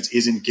defense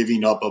isn't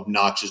giving up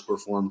obnoxious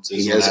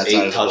performances. He has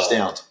 8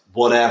 touchdowns.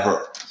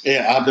 Whatever.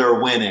 Yeah.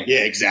 They're winning.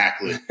 Yeah,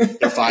 exactly.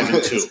 They're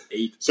 5-2.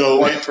 8. So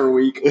 1 per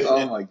week.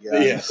 Oh, my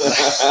God.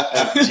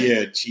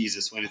 Yeah,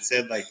 Jesus. When it's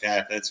said like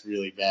that, that's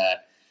really bad.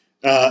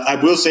 I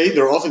will say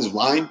their offensive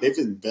line, they've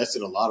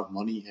invested a lot of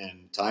money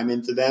and time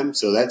into them.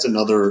 So that's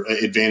another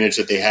advantage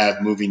that they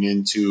have moving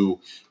into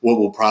what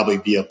will probably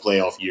be a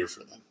playoff year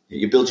for them.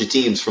 You build your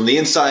teams from the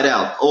inside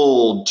out.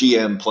 Old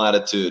GM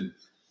platitude.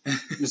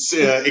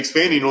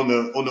 Expanding on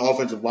the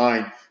offensive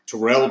line,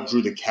 Terrell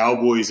drew the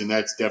Cowboys, and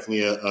that's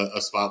definitely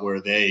a spot where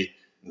they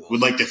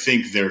would like to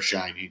think they're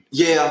shining.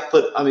 Yeah,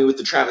 but I mean, with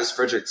the Travis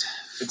Frederick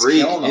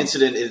freak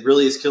incident, it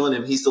really is killing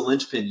him. He's the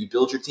linchpin. You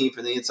build your team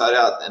from the inside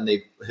out, and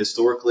they've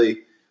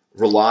historically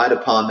relied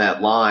upon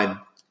that line.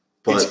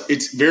 But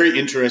it's very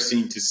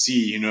interesting to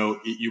see.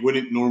 You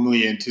wouldn't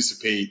normally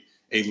anticipate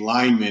a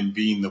lineman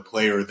being the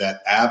player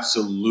that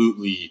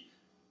absolutely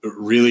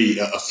really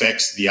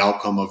affects the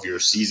outcome of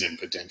your season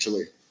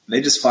potentially. They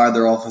just fired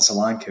their offensive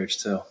line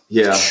coach too.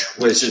 Yeah,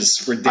 which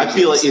is ridiculous. I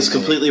feel like it's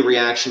completely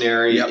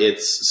reactionary. Yep.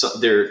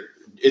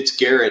 It's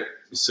Garrett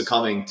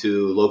succumbing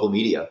to local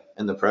media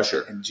and the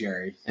pressure. And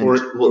Jerry.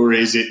 Or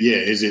is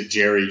it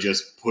Jerry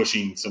just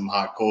pushing some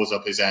hot coals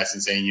up his ass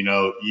and saying,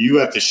 you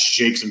have to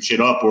shake some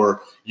shit up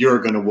or you're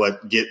going to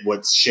get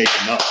what's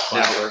shaken up.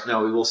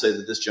 Now, we will say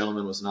that this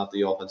gentleman was not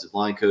the offensive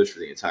line coach for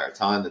the entire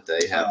time that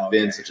they have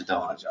been such a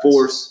dominant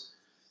force.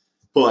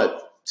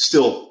 But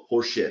still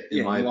horseshit,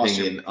 in my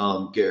opinion.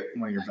 One of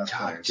your best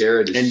players.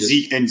 Garrett is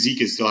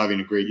Zeke is still having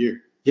a great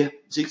year. Yeah,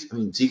 Zeke is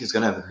going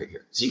to have a great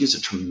year. Zeke is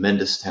a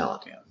tremendous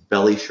talent. Yeah.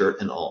 Belly,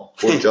 shirt, and all.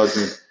 Poor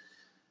judgment.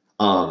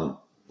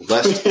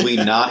 Lest we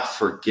not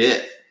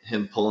forget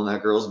him pulling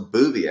that girl's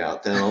boobie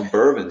out down on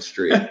Bourbon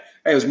Street. Hey,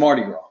 it was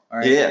Mardi Gras. All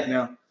right. Yeah.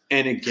 No.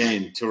 And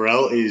again,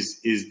 Terrell is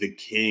the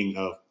king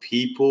of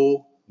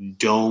people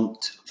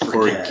don't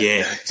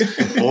forget.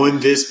 On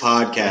this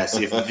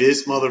podcast, if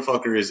this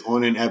motherfucker is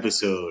on an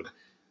episode,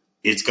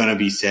 it's going to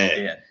be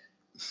said. Yeah.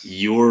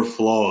 Your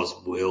flaws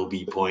will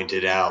be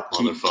pointed out,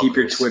 motherfuckers. Keep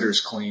your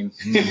Twitters clean.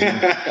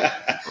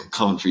 I'm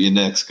coming for you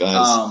next,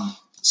 guys.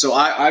 So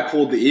I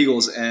pulled the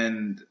Eagles,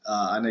 and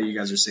I know you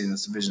guys are saying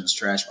this division is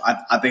trash.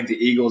 But I think the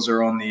Eagles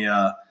are on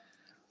the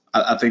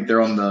I think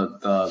they're on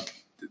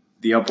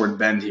the upward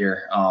bend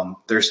here.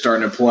 They're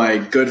starting to play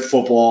good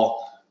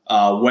football.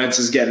 Wentz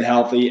is getting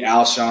healthy.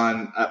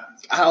 Alshon,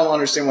 I don't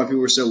understand why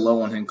people were so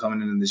low on him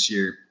coming into this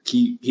year.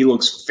 He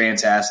looks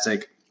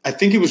fantastic. I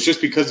think it was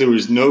just because there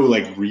was no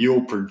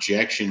real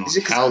projection on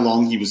how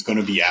long he was going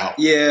to be out.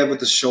 Yeah, with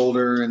the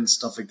shoulder and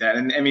stuff like that.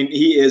 And I mean,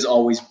 he is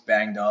always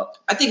banged up.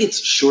 I think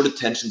it's short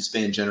attention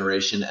span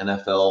generation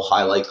NFL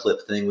highlight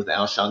clip thing with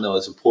Alshon, though,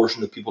 as a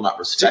portion of people not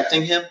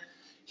respecting him.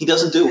 He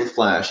doesn't do it with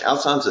flash.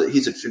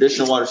 He's a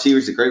traditional wide receiver.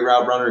 He's a great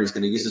route runner. He's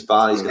going to use his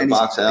body. He's going to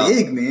box out.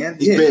 He's big, man.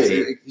 He's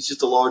big. He's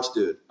just a large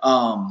dude.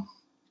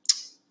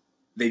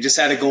 They just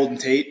had a Golden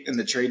Tate in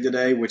the trade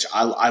today, which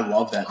I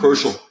love that.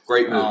 Crucial. Move.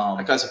 Great move.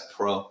 That guy's a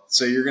pro.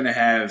 So you're going to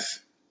have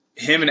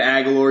him and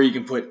Aguilar. You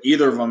can put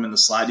either of them in the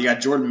slot. You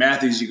got Jordan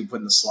Matthews you can put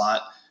in the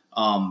slot.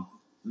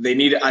 They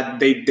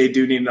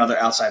do need another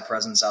outside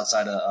presence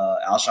outside of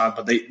Alshon,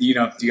 but you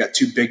got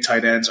two big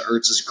tight ends.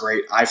 Ertz is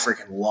great. I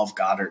freaking love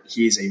Goddard.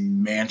 He's a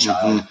man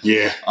child. Mm-hmm.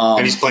 Yeah,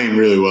 and he's playing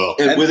really well.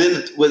 And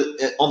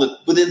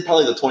within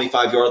probably the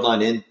 25-yard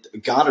line in,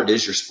 Goddard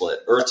is your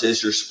split. Ertz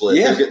is your split.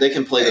 Yeah. They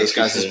can play those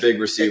guys as big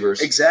receivers.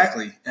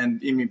 Exactly.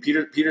 And I mean,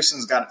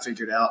 Peterson's got it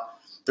figured out.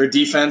 Their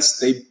defense,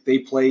 they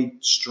play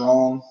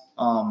strong.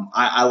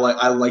 I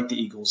like the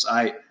Eagles.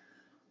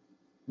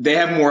 They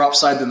have more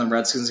upside than the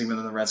Redskins, even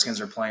though the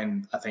Redskins are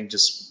playing, I think,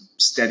 just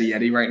steady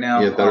Eddie right now.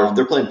 Yeah, better.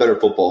 They're playing better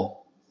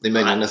football. They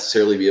may not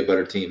necessarily be a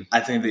better team. I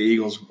think the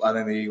Eagles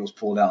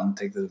pull it out and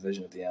take the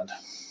division at the end.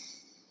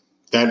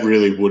 That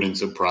really wouldn't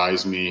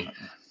surprise me.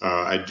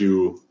 I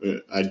do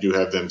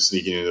have them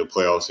sneaking into the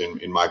playoffs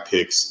in my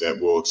picks that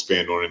we'll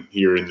expand on it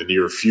here in the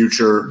near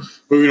future.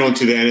 Moving on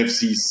to the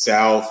NFC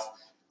South,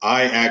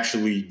 I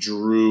actually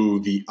drew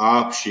the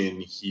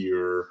option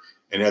here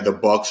and had the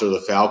Bucs or the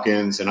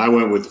Falcons, and I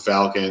went with the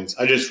Falcons.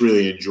 I just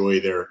really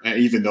enjoy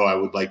even though I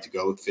would like to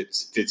go with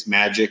Fitz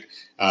Magic,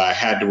 I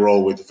had to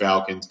roll with the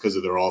Falcons because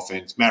of their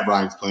offense. Matt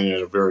Ryan's playing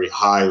at a very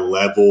high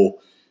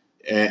level,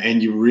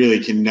 and you really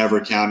can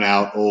never count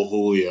out old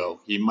Julio.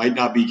 He might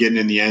not be getting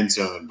in the end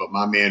zone, but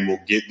my man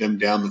will get them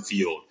down the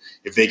field.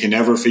 If they can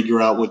ever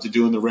figure out what to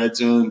do in the red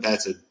zone,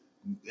 that's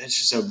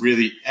just a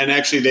really – and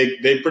actually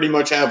they pretty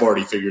much have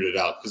already figured it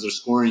out because they're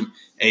scoring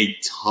a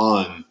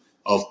ton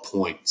of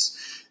points.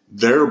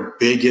 Their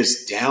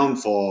biggest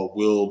downfall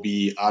will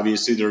be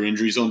obviously their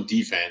injuries on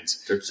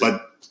defense.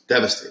 They're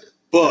devastated.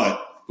 But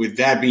with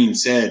that being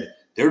said,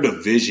 their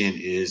division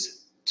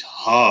is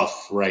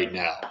tough right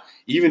now.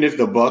 Even if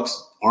the Bucs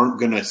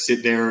aren't going to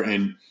sit there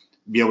and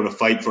be able to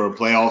fight for a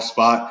playoff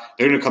spot,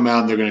 they're going to come out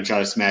and they're going to try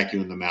to smack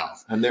you in the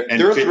mouth. And they're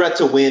a threat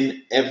to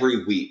win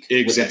every week with the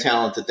Exactly.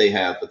 talent that they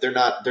have, but they're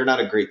not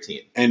a great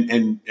team.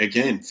 And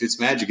again,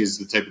 Fitzmagic is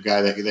the type of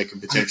guy that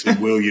can potentially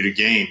will you to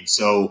games.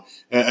 So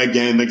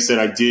again, like I said,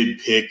 I did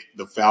pick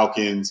the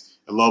Falcons.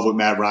 I love what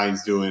Matt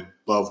Ryan's doing.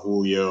 Love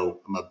Julio.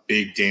 I'm a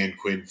big Dan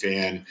Quinn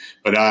fan,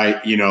 but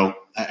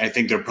I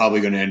think they're probably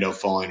going to end up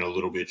falling a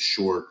little bit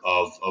short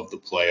of the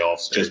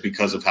playoffs just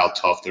because of how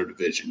tough their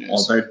division is.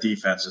 Well, their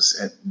defense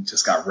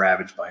just got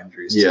ravaged by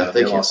injuries. Yeah, too.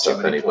 they can't lost too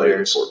stop many anybody.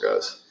 players. Poor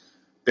guys.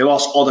 They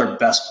lost all their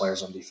best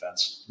players on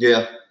defense.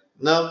 Yeah,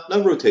 no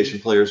rotation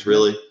players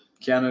really.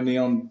 Keanu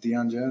Neal and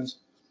Deion Jones.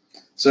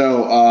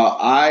 So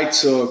I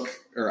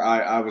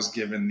was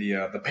given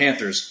the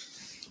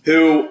Panthers,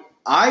 who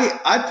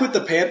I put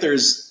the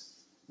Panthers.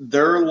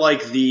 They're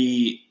like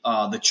the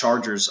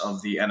Chargers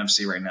of the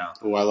NFC right now.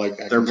 Oh, I like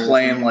that. They're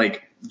playing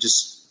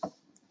just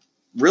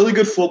really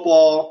good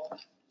football.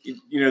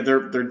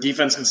 Their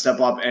defense can step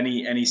up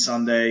any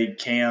Sunday.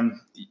 Cam,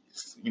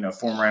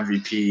 former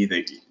MVP.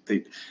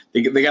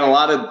 They got a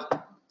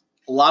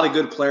lot of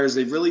good players.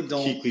 They really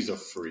don't. Kuechly's a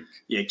freak.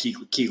 Yeah,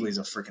 Kuechly's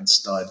a freaking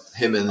stud.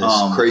 Him and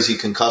his crazy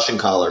concussion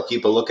collar.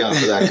 Keep a lookout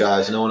for that,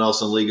 guys. No one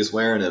else in the league is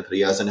wearing it, but he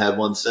hasn't had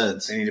one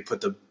since. They need to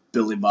put the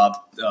Billy Bob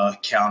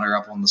counter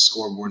up on the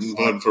scoreboard.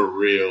 But for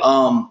real.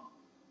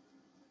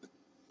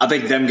 I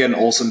think them getting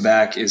Olsen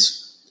back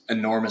is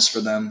enormous for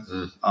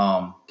them.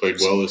 Played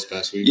well this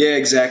past week. Yeah,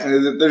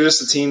 exactly. They're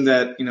just a team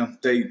that,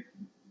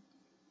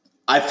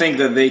 I think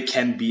that they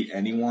can beat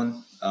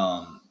anyone.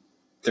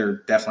 They're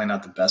definitely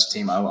not the best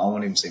team. I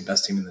won't even say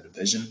best team in the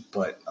division,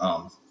 but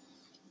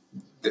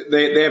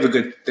they have a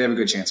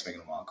good chance of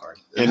making a wild card.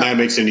 And that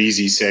makes an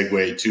easy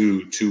segue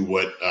to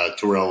what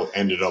Terrell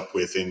ended up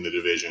with in the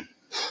division.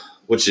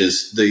 Which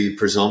is the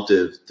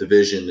presumptive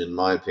division, in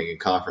my opinion,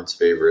 conference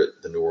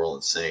favorite, the New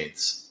Orleans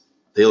Saints.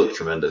 They look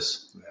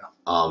tremendous. Yeah.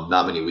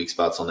 Not many weak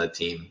spots on that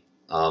team.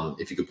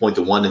 If you could point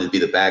to one, it'd be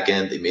the back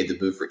end. They made the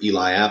move for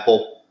Eli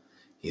Apple.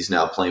 He's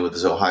now playing with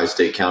his Ohio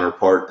State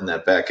counterpart in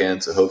that back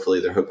end, so hopefully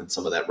they're hoping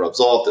some of that rubs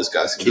off. Those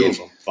guys can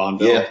gain. Von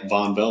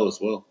Bell as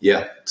well.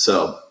 Yeah,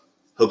 so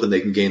hoping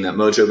they can gain that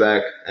mojo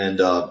back and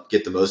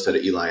get the most out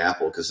of Eli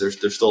Apple because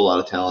there's still a lot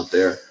of talent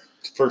there.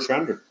 First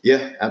rounder.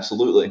 Yeah,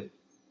 absolutely.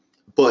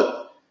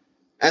 But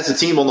as a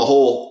team on the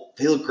whole,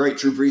 they look great.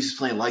 Drew Brees is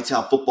playing lights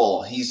out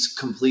football. He's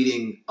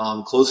completing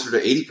closer to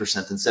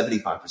 80% than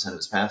 75% of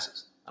his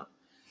passes.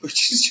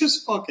 Which is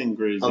just fucking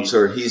crazy. I'm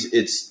sorry.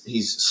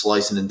 He's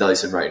slicing and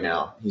dicing right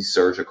now. He's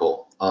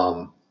surgical.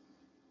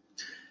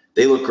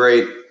 They look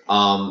great.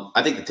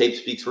 I think the tape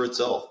speaks for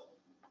itself.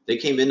 They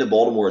came into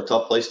Baltimore, a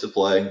tough place to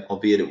play,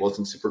 albeit it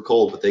wasn't super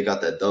cold, but they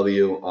got that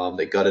W.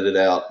 They gutted it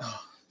out.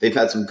 They've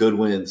had some good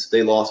wins.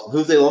 They lost. Who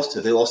have they lost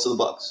to? They lost to the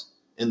Bucs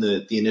in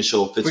the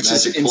initial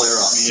Fitzmagic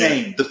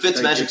flare-up. Yeah. The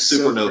Fitzmagic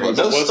supernova.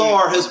 No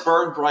star has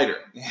burned brighter.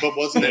 But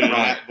wasn't it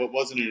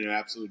an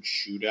absolute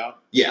shootout?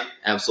 Yeah,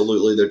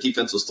 absolutely. Their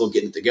defense was still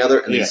getting together,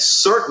 and they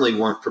certainly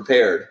weren't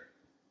prepared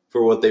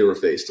for what they were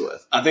faced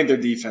with. I think their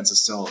defense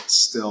is still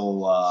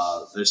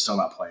they're still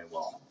not playing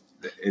well.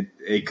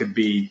 It could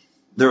be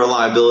they're a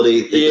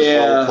liability. They just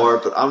fall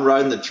apart. But I'm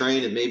riding the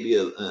train, and maybe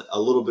a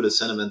little bit of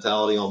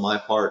sentimentality on my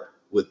part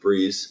with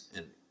Breeze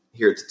and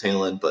here at the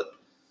tail end, but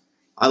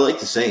I like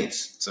the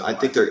Saints. So I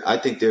think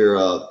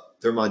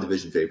they're my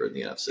division favorite in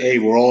the NFC. Hey,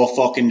 we're all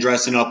fucking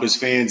dressing up as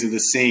fans of the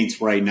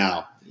Saints right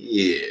now.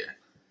 Yeah.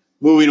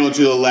 Moving on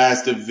to the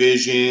last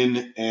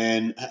division,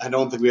 and I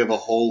don't think we have a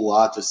whole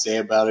lot to say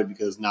about it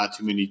because not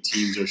too many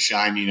teams are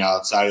shining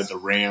outside of the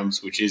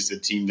Rams, which is the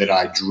team that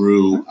I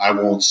drew. I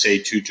won't say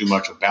too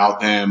much about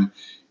them.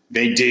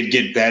 They did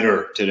get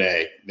better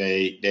today.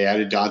 They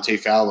added Dante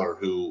Fowler,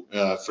 who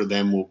for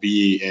them will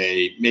be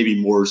a maybe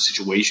more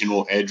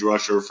situational edge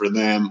rusher for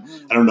them.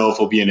 I don't know if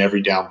he'll be an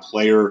every down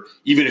player,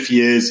 even if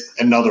he is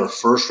another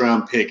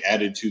first-round pick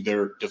added to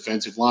their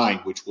defensive line,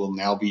 which will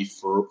now be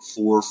for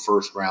 4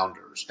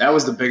 first-rounders. That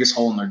was the biggest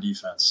hole in their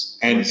defense.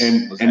 And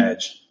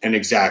edge. And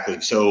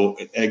exactly. So,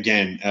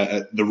 again,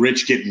 the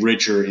rich get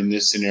richer in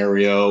this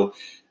scenario.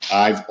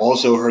 I've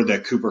also heard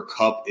that Cooper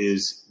Kupp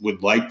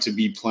would like to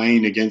be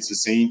playing against the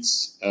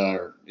Saints.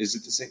 Is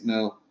it the Saints?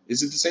 No.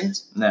 Is it the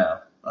Saints? No.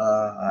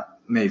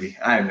 Maybe.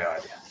 I have no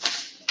idea.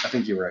 I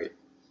think you're right.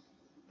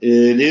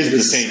 It is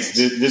the Saints.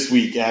 This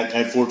week at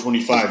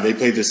 4:25. They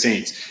played the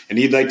Saints, and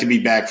he'd like to be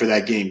back for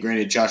that game.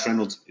 Granted, Josh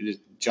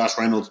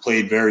Reynolds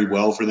played very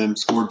well for them,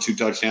 scored 2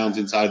 touchdowns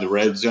inside the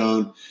red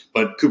zone,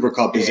 but Cooper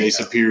Kupp is a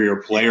superior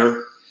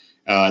player.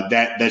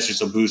 That's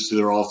just a boost to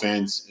their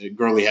offense.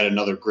 Gurley had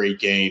another great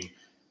game.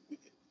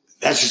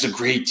 That's just a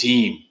great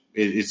team.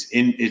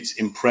 It's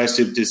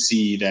impressive to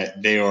see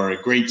that they are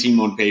a great team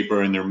on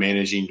paper and they're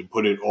managing to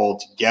put it all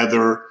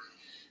together.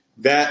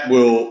 That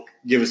will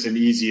give us an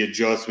easy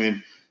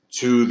adjustment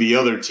to the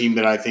other team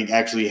that I think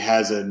actually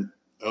has an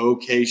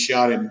okay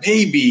shot at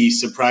maybe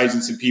surprising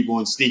some people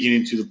and sneaking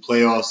into the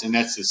playoffs, and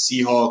that's the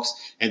Seahawks.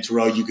 And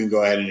Terrell, you can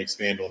go ahead and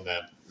expand on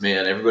that.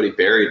 Man, everybody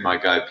buried my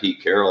guy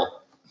Pete Carroll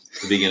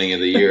at the beginning of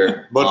the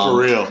year. But for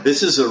real.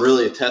 This is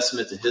really a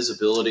testament to his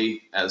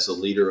ability as a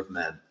leader of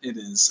men. It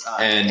is.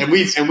 And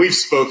we've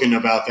spoken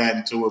about that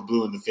until we're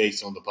blue in the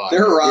face on the podcast.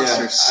 Their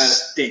roster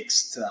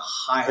stinks to the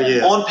high end.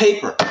 Yeah. On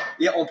paper.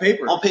 Yeah, on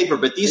paper. On paper,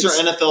 but these are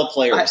NFL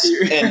players.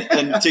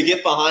 And to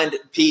get behind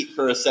Pete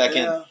for a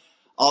second,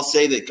 I'll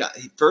say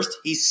that first,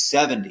 he's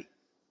 70.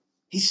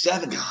 He's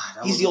 70.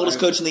 God, he's the oldest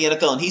coach in the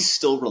NFL, and he's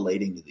still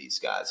relating to these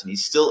guys. And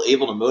he's still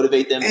able to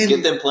motivate them and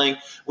get them playing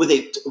with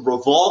a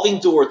revolving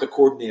door at the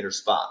coordinator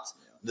spots.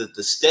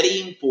 The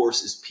steadying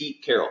force is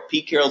Pete Carroll.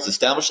 Pete Carroll's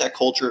established that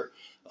culture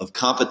of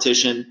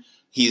competition.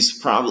 He's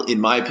probably, in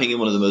my opinion,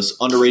 one of the most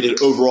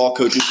underrated overall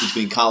coaches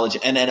between college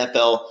and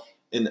NFL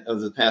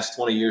over the past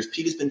 20 years.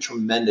 Pete has been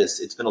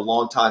tremendous. It's been a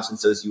long time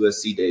since those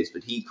USC days,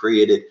 but he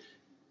created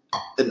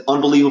an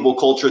unbelievable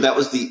culture. That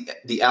was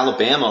the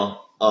Alabama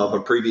of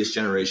a previous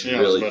generation,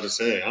 really. I was about to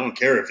say, I don't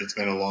care if it's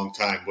been a long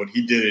time. What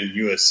he did in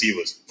USC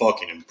was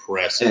fucking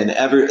impressive. And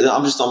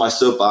I'm just on my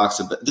soapbox.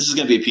 But this is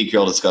going to be a Pete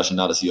Carroll discussion,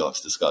 not a Seahawks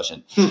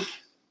discussion.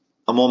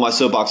 I'm on my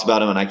soapbox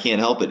about him, and I can't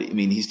help it. I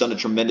mean, he's done a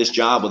tremendous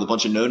job with a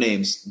bunch of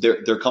no-names.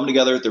 They're coming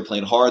together. They're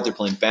playing hard. They're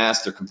playing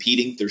fast. They're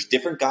competing. There's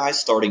different guys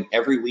starting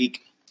every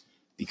week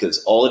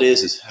because all it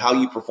is how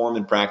you perform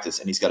in practice.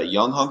 And he's got a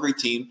young, hungry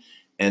team.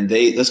 And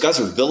those guys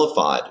are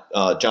vilified,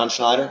 John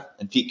Schneider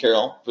and Pete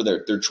Carroll, for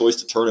their choice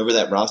to turn over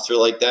that roster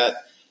like that.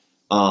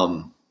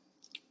 Earl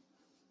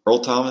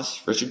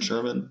Thomas, Richard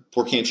Sherman,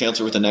 poor Cam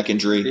Chancellor with a neck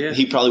injury. Yeah.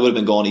 He probably would have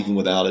been gone even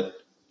without it.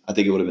 I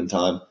think it would have been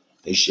time.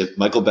 They shipped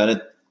Michael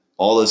Bennett.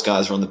 All those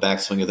guys are on the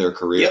backswing of their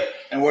career. Yep.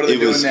 And what are they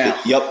doing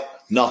now?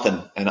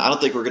 Nothing. And I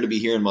don't think we're going to be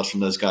hearing much from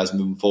those guys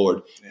moving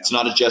forward. Yeah. It's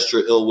not a gesture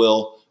of ill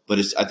will, but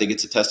I think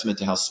it's a testament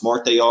to how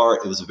smart they are.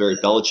 It was a very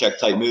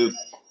Belichick-type move.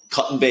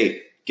 Cut and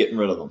bait, getting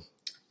rid of them.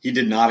 He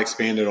did not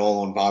expand at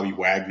all on Bobby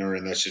Wagner,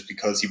 and that's just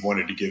because he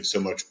wanted to give so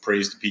much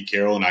praise to Pete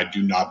Carroll, and I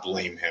do not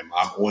blame him.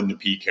 I'm on the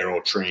Pete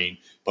Carroll train,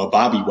 but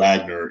Bobby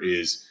Wagner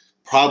is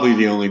probably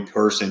the only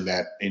person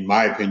that, in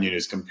my opinion,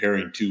 is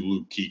comparing to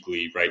Luke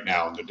Kuechly right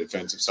now on the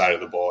defensive side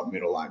of the ball at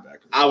middle linebacker.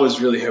 I was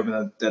really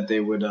hoping that they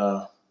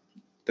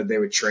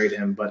would trade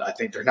him, but I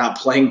think they're not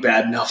playing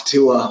bad enough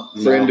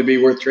for him to be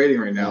worth trading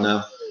right now.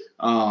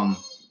 No.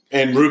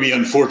 And Ruby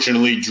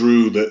unfortunately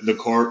drew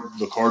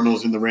the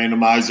Cardinals in the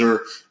randomizer,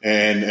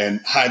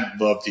 and I'd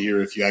love to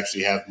hear if you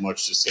actually have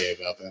much to say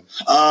about them.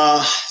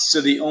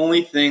 So the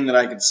only thing that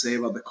I could say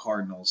about the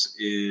Cardinals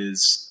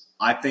is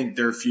I think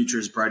their future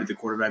is bright at the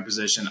quarterback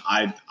position.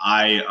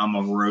 I am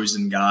a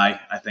Rosen guy.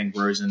 I think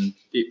Rosen.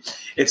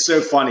 It's so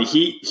funny.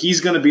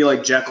 He's going to be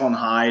like Jekyll and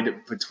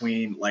Hyde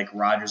between like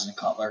Rodgers and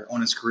Cutler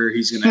on his career.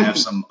 He's going to have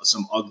some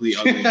ugly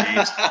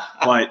games,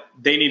 but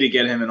they need to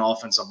get him an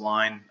offensive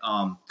line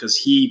because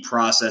he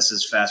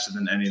processes faster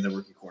than any of the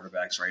rookie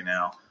quarterbacks right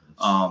now.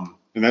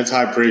 And that's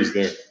high praise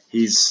there.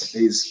 He's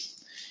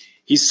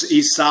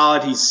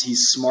solid.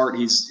 He's smart.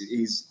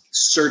 He's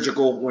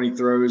surgical when he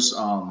throws.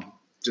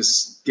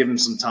 Just give him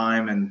some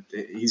time, and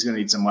he's going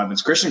to need some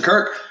weapons. Christian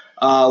Kirk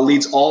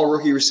leads all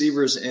rookie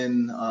receivers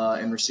in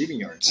receiving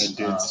yards. I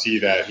did see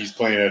that. He's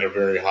playing at a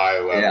very high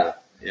level.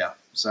 Yeah.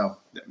 So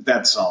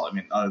that's all. I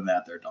mean, other than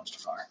that, they're a dumpster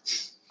fire.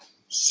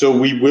 So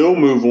we will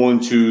move on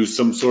to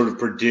some sort of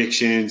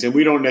predictions, and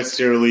we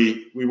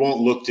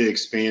won't look to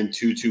expand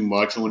too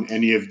much on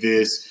any of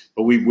this,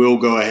 but we will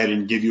go ahead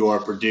and give you our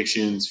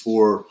predictions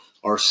for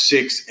our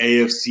 6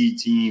 AFC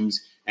teams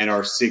and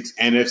our 6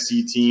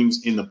 NFC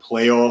teams in the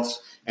playoffs.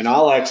 And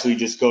I'll actually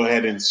just go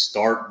ahead and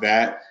start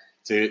that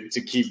to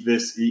keep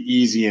this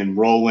easy and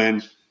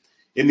rolling.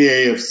 In the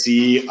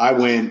AFC, I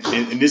went,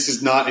 and this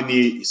is not in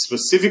the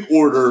specific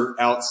order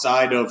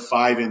outside of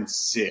 5 and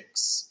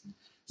 6.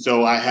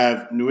 So I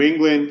have New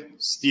England,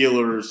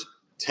 Steelers,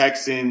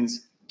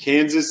 Texans,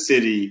 Kansas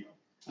City,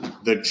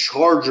 the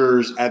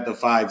Chargers at the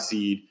 5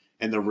 seed,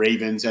 and the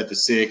Ravens at the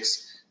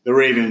 6. The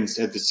Ravens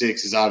at the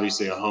 6 is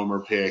obviously a homer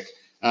pick.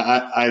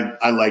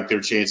 I like their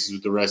chances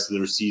with the rest of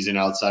their season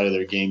outside of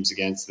their games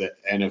against the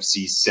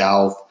NFC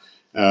South.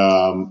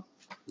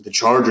 The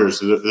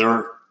Chargers,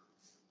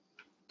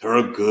 they're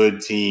a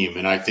good team,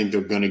 and I think they're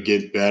going to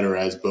get better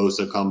as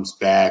Bosa comes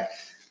back.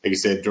 Like I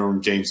said,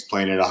 Derwin James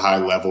playing at a high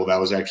level.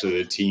 That was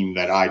actually the team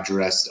that I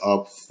dressed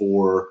up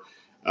for.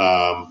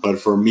 But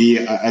for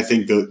me, I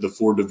think the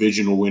 4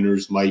 divisional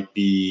winners might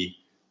be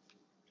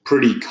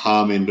pretty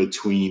common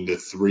between the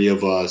 3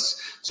 of us.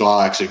 So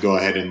I'll actually go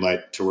ahead and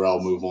let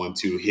Terrell move on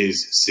to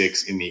his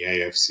 6 in the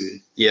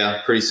AFC.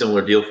 Yeah, pretty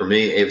similar deal for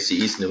me. AFC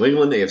East, New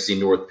England. AFC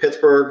North,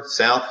 Pittsburgh.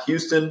 South,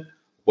 Houston.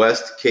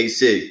 West,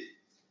 KC.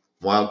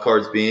 Wild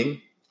cards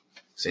being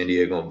San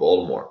Diego and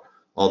Baltimore.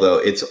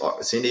 Although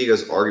San Diego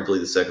is arguably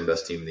the second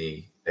best team in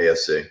the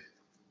AFC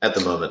at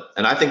the moment.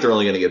 And I think they're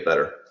only going to get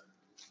better.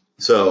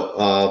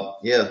 So,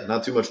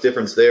 not too much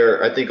difference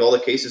there. I think all the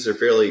cases are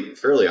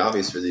fairly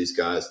obvious for these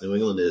guys. New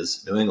England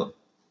is New England.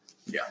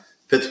 Yeah.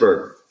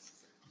 Pittsburgh,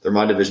 they're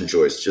my division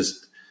choice.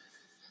 Just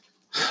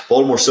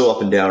Baltimore's so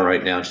up and down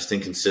right now, just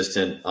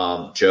inconsistent.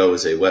 Joe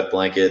is a wet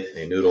blanket,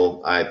 a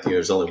noodle.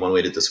 There's only one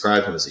way to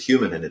describe him as a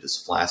human, and it is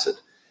flaccid.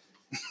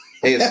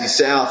 AFC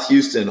South,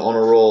 Houston on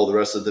a roll. The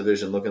rest of the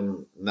division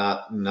looking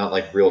not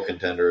like real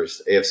contenders.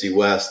 AFC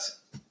West,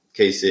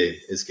 KC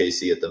is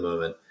KC at the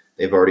moment.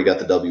 They've already got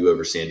the W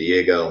over San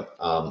Diego.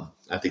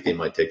 I think they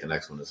might take the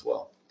next one as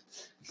well.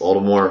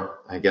 Baltimore,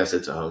 I guess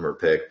it's a homer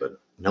pick, but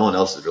no one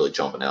else is really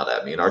jumping out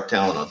at me. And our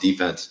talent on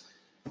defense,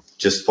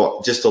 just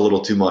a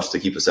little too much to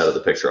keep us out of the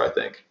picture, I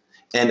think.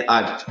 And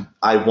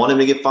I want him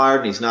to get fired,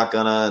 and he's not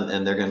gonna.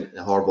 And they're gonna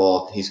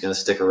Harbaugh. He's gonna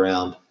stick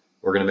around.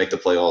 We're gonna make the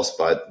playoffs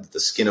by the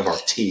skin of our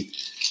teeth.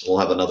 We'll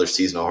have another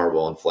season of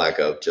Harbaugh and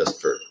Flacco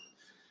just for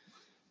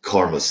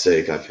karma's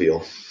sake, I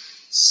feel.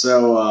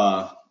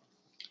 So.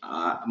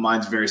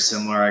 Mine's very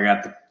similar. I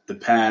got the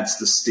Pats,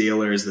 the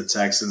Steelers, the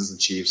Texans, the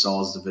Chiefs,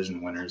 all as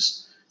division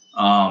winners.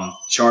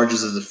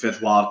 Chargers as a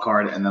 5th wild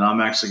card, and then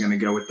I'm actually going to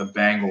go with the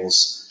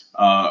Bengals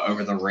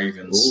over the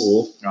Ravens.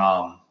 Ooh.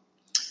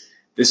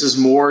 This is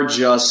more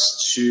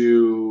just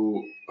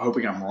to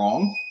hoping I'm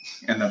wrong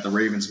and that the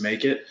Ravens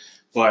make it,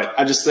 but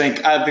I think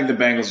the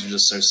Bengals are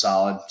just so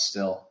solid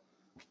still.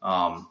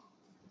 I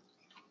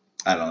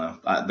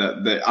don't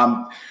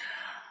know.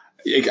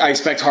 I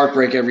expect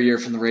heartbreak every year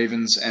from the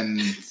Ravens, and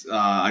that's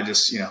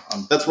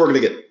what we're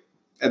going to get.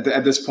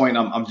 At this point,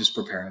 I'm just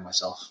preparing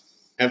myself.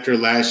 After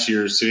last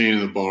year, sitting in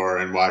the bar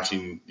and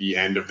watching the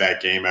end of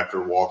that game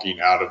after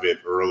walking out of it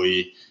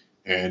early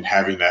and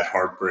having that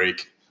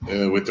heartbreak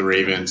with the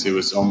Ravens, it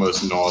was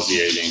almost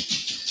nauseating.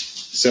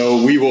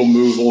 So we will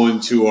move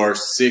on to our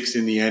 6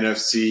 in the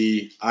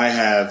NFC. I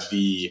have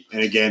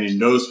and again, in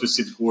no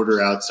specific order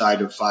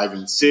outside of 5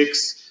 and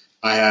 6,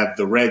 I have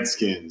the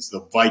Redskins,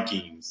 the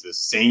Vikings, the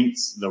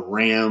Saints, the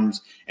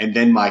Rams, and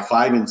then my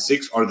 5 and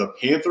 6 are the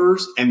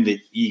Panthers and the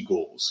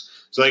Eagles.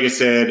 So like I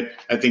said,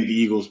 I think the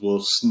Eagles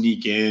will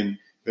sneak in.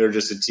 They're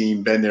just a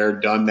team, been there,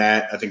 done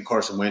that. I think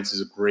Carson Wentz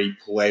is a great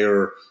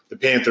player. The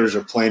Panthers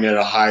are playing at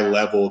a high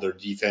level. Their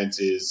defense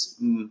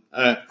is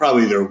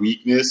probably their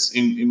weakness,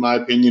 in my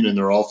opinion, and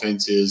their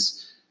offense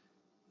is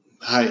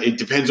it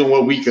depends on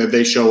what week that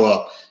they show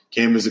up.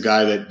 Cam is a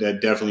guy that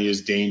definitely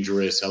is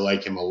dangerous. I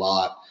like him a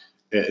lot.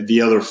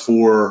 The other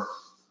four,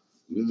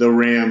 the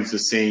Rams, the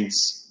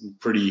Saints,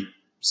 pretty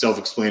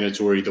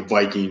self-explanatory. The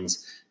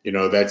Vikings,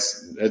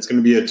 that's going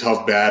to be a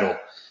tough battle.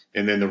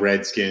 And then the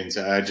Redskins,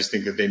 I just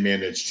think that they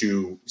managed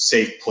to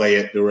safe play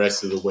it the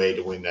rest of the way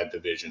to win that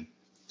division.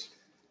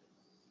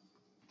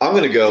 I'm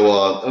going to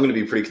go. I'm going to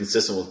be pretty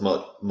consistent with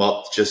what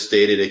Mupp just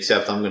stated,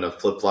 except I'm going to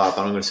flip-flop.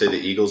 I'm going to say the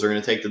Eagles are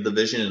going to take the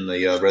division and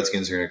the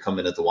Redskins are going to come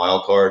in at the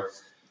wild card.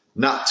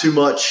 Not too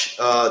much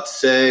to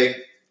say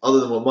other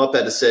than what Mupp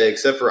had to say,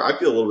 except for I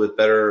feel a little bit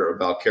better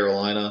about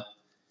Carolina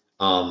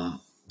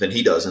than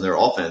he does in their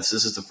offense.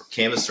 This is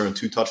Cam has thrown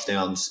 2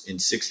 touchdowns in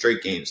 6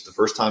 straight games. The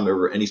first time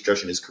over any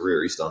stretch in his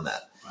career he's done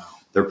that. Wow.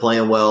 They're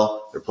playing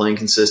well. They're playing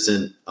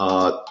consistent.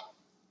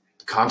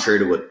 Contrary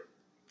to what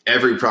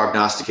every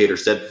prognosticator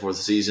said before the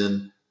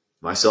season,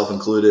 myself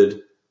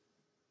included,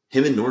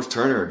 him and North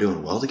Turner are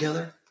doing well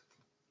together.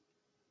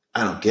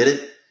 I don't get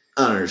it.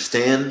 I don't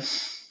understand,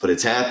 but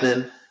it's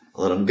happening.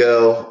 I'll let them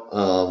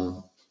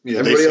go.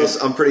 Everybody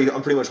else, I'm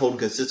pretty much holding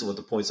consistent with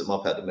the points that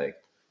Mupp had to make.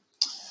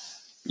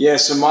 Yeah,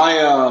 so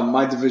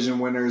my division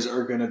winners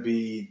are going to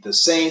be the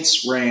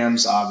Saints,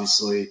 Rams,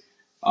 obviously,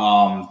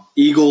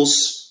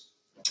 Eagles,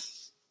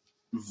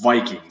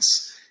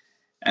 Vikings.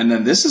 And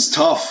then this is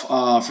tough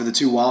for the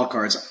 2 wild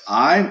cards.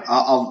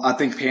 I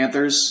think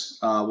Panthers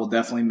will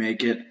definitely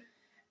make it,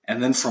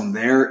 and then from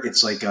there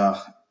it's like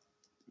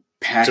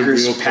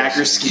Packers,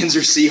 Skins, or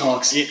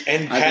Seahawks.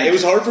 And it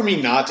was hard for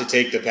me not to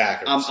take the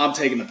Packers. I'm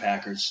taking the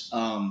Packers.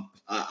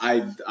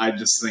 I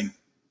just think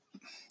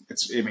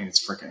it's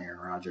freaking Aaron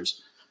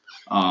Rodgers.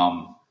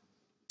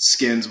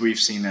 Skins, we've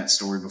seen that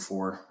story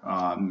before.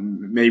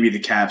 Maybe the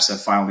Caps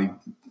have finally,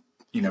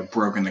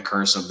 broken the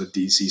curse of the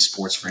DC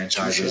sports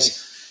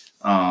franchises.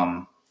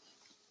 And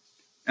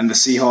the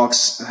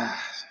Seahawks, I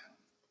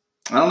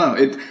don't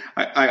know.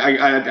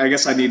 I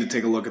guess I need to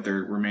take a look at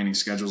their remaining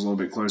schedules a little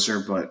bit closer,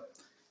 but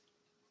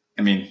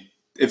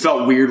it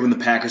felt weird when the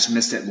Packers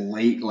missed it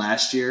late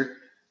last year.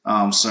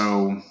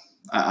 So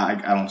I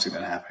don't see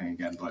that happening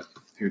again, but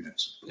who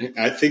knows?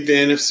 I think the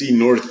NFC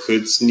North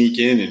could sneak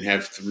in and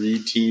have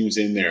 3 teams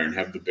in there and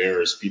have the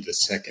Bears be the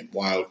second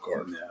wild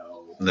card.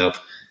 Nope.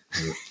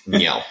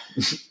 No.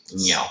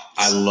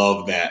 I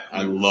love that.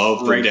 I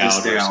love the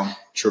Doubters.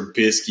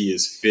 Trubisky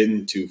is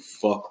fitting to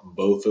fuck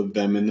both of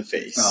them in the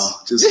face.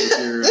 Oh, just with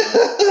your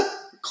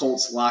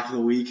Colts lock of the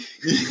week.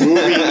 Moving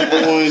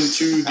on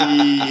to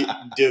the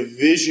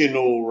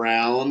divisional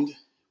round,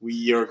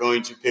 we are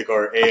going to pick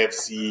our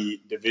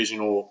AFC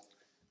divisional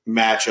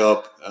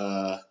matchup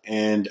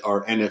and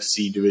our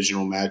NFC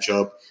divisional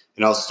matchup.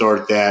 And I'll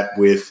start that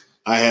with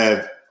I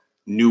have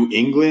New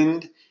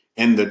England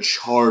and the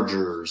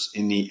Chargers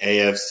in the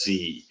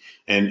AFC.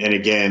 And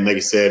again, like I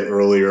said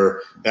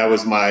earlier, that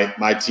was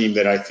my team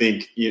that I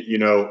think,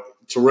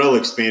 Terrell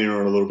expanded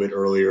on a little bit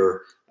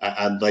earlier.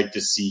 I'd like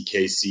to see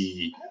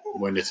KC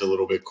when it's a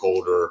little bit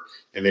colder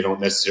and they don't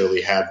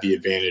necessarily have the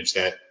advantage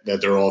that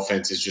their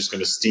offense is just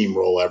going to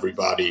steamroll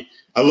everybody.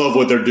 I love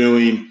what they're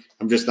doing.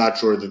 I'm just not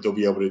sure that they'll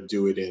be able to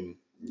do it in,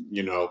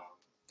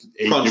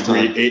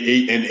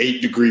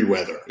 8 degree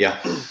weather. Yeah.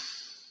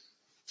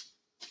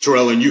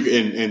 Terrell,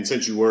 and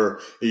since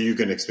you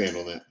can expand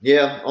on that.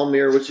 Yeah, I'll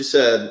mirror what you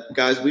said.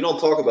 Guys, we don't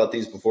talk about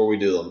these before we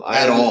do them.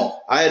 At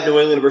all. I had New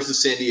England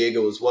versus San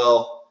Diego as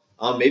well.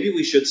 Maybe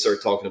we should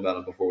start talking about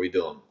them before we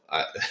do them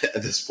at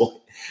this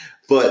point.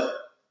 But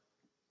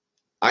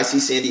I see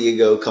San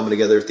Diego coming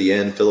together at the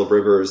end. Phillip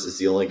Rivers is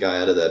the only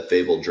guy out of that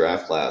fabled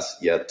draft class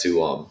yet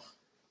to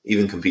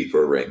even compete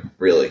for a ring,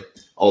 really.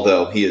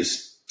 Although he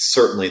is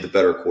certainly the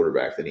better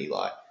quarterback than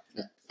Eli.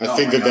 I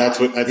think that's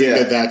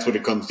what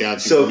it comes down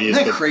to for me is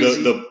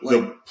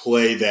the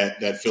play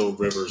that Phil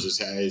Rivers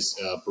is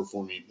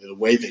performing, the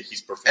way that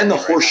he's performing, and the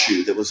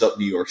horseshoe that was up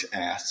New York's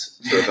ass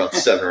for about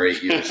 7 or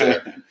 8 years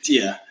there.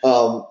 Yeah,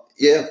 I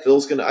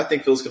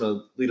think Phil's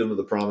gonna lead them to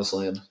the promised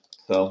land.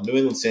 So New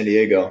England, San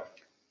Diego.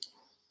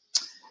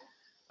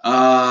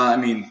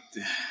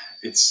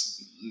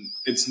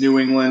 It's New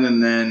England,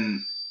 and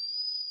then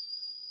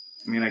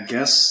I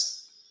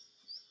guess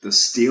the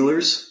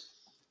Steelers,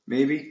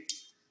 maybe.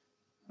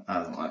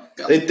 I don't know.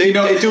 They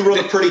do run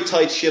a pretty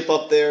tight ship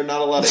up there.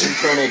 Not a lot of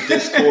internal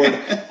discord.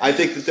 I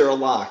think that they're a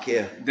lock.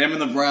 Yeah, them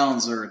and the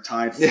Browns are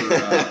tied for. I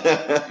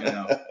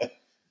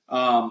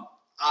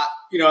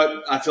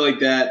feel like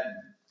that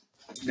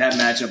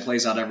matchup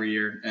plays out every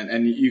year, and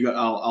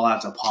I'll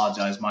have to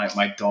apologize.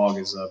 My dog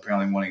is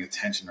apparently wanting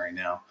attention right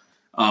now.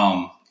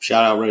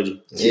 Shout out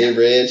Reggie. Yeah,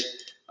 Reg.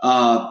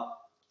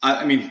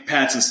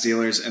 Pats and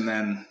Steelers, and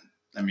then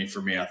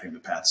for me, I think the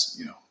Pats.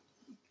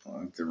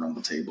 They run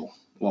the table.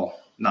 Well,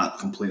 not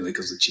completely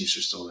because the Chiefs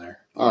are still there.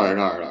 All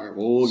right.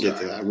 Well, we'll get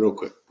to that real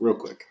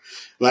quick.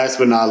 Last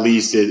but not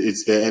least,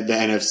 it's the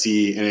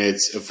NFC, and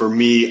it's for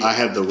me. I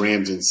have the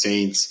Rams and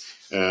Saints.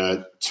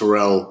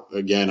 Terrell,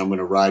 again, I'm going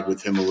to ride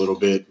with him a little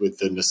bit with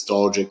the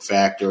nostalgic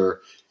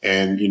factor,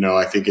 and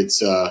I think it's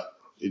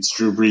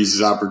Drew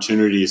Brees'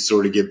 opportunity to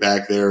sort of get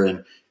back there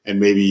and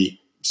maybe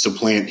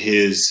supplant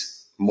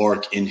his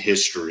mark in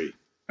history.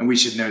 And we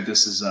should note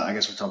this is, I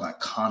guess we're talking about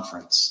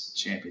conference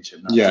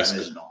championship, not Yes.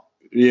 divisional.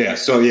 Yeah,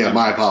 so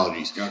my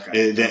apologies.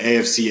 Okay. The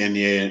AFC and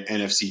the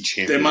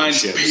NFC Then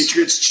mine's championships.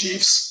 Patriots,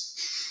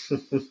 Chiefs.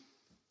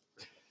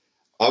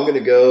 I'm going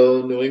to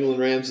go New England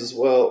Rams as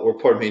well, or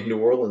pardon me, New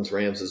Orleans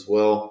Rams as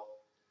well.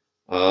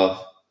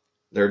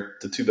 They're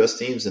the two best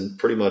teams, and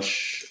pretty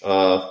much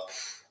I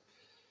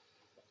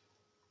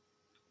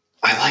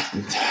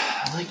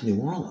like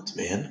New Orleans,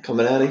 man.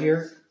 Coming out of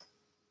here,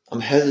 I'm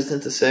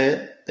hesitant to say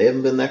it. They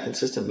haven't been that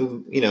consistent,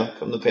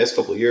 from the past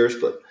couple of years.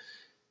 But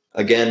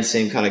again,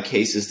 same kind of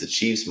case as the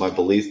Chiefs. My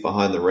belief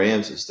behind the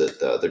Rams is that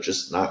they're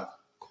just not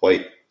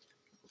quite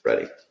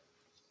ready.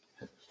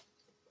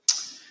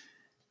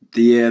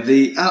 I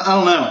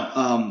don't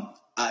know.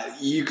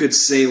 You could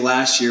say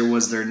last year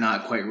was their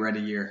not quite ready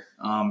year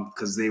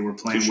because they were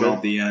playing well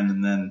at the end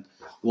and then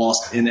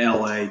lost in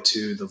LA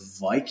to the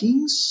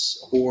Vikings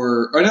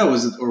or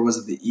was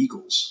it the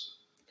Eagles?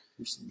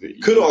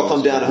 Could all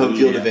come down to home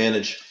field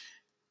advantage,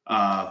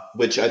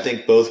 which I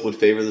think both would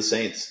favor the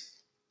Saints.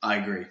 I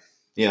agree.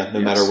 Yeah, no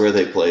matter where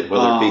they played,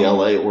 whether it be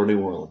LA or New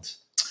Orleans.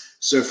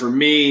 So for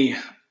me,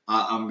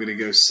 I'm going to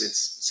go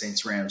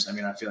Saints Rams. I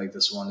mean, I feel like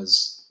this one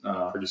is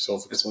pretty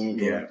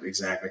self-explanatory. Yeah,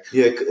 exactly.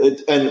 Yeah,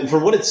 and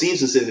from what it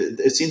seems,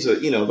 it seems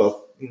that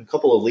about a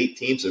couple of elite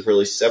teams have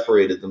really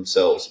separated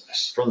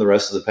themselves from the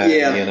rest of the pack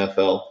in the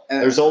NFL.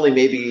 There's only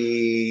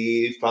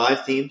maybe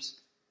 5 teams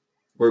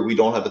where we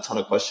don't have a ton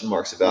of question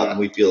marks about, and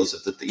we feel as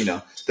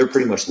if they're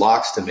pretty much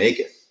locks to make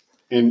it.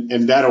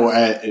 And that'll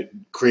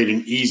create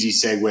an easy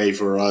segue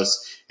for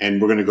us.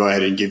 And we're going to go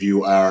ahead and give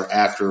you our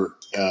after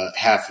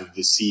half of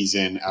the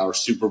season, our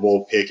Super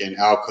Bowl pick and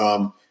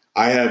outcome.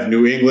 I have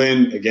New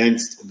England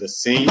against the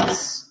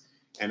Saints,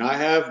 and I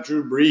have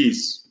Drew Brees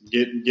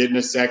getting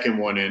a second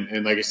one,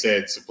 and like I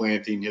said,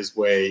 supplanting his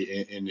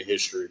way into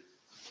history.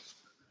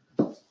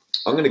 I'm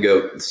going to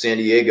go San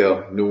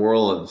Diego, New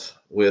Orleans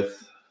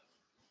with,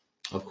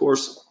 of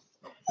course,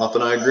 Muff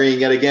and I agreeing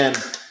yet again,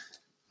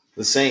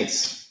 the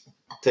Saints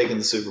taking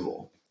the Super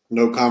Bowl.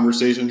 No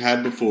conversation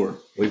had before.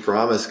 We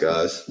promise,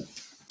 guys.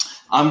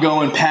 I'm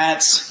going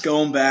Pats,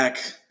 going back.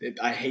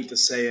 I hate to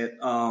say it.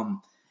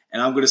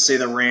 And I'm going to say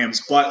the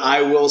Rams. But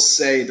I will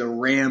say the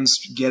Rams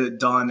get it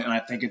done, and I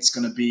think it's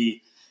going to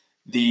be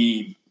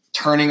the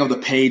turning of the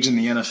page in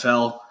the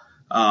NFL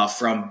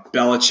from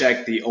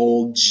Belichick, the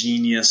old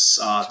genius,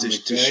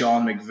 to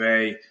Sean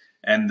McVay,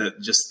 and the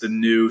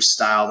new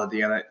style that the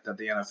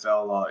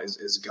NFL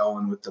is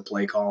going with the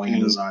play calling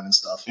and design and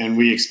stuff. And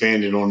we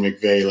expanded on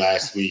McVay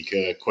last week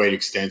quite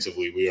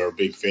extensively. We are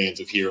big fans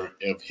of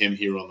him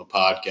here on the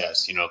podcast.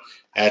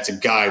 That's a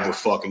guy we're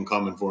fucking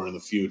coming for in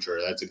the future.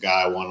 That's a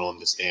guy I want on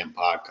the Stamp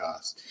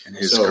podcast. And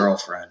his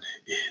girlfriend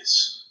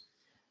is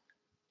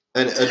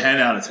 10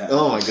 out of 10.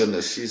 Oh, my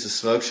goodness. She's a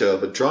smoke show.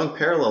 But drawing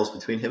parallels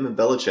between him and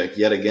Belichick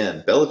yet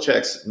again.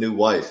 Belichick's new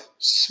wife.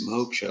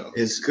 Smoke show.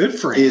 Is good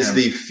for him. Is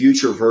the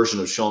future version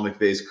of Sean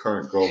McVay's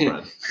current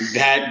girlfriend.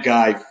 That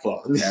guy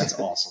fucked. That's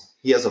awesome.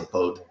 He has a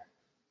boat.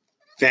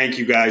 Thank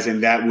you, guys.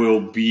 And that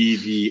will be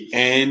the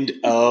end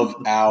of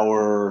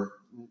our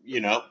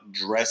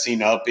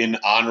dressing up in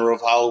honor of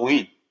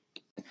Halloween.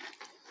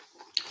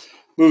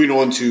 Moving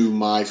on to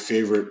my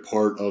favorite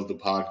part of the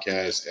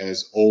podcast,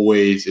 as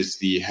always, it's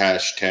the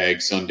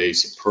hashtag Sunday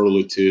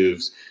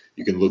Superlatives.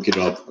 You can look it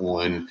up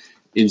on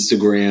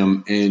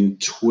Instagram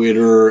and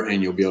Twitter,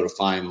 and you'll be able to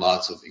find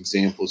lots of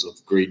examples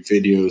of great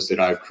videos that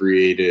I've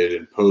created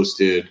and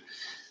posted.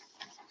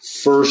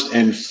 First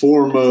and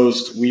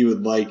foremost, we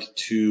would like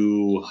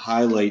to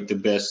highlight the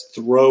best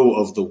throw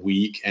of the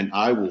week, and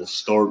I will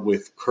start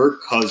with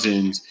Kirk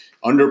Cousins.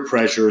 Under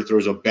pressure,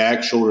 throws a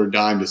back shoulder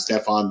dime to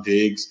Stephon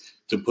Diggs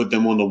to put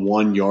them on the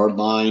 1 yard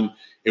line.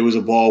 It was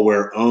a ball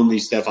where only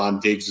Stephon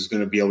Diggs was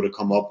going to be able to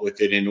come up with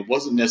it, and it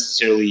wasn't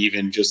necessarily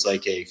even just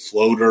like a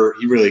floater.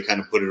 He really kind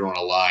of put it on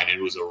a line.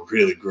 It was a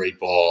really great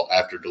ball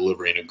after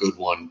delivering a good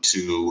one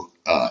to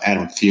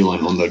Adam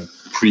Thielen on the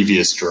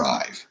previous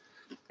drive.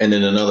 And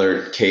in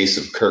another case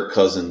of Kirk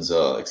Cousins'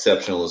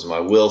 exceptionalism, I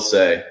will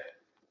say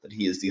that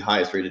he is the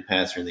highest-rated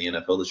passer in the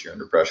NFL this year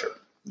under pressure.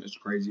 It's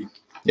crazy.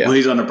 Yeah. Well,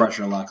 he's under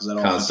pressure a lot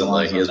because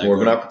constantly. He has more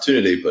of an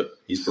opportunity, but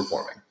he's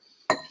performing.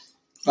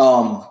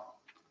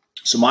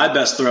 So my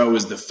best throw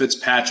is the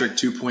Fitzpatrick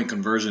 2-point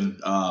conversion,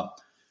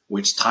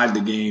 which tied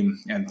the game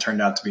and turned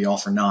out to be all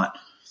for naught.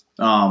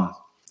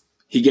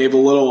 He gave a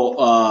little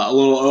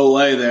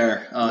Olay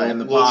there in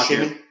the pocket.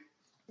 Shimmy.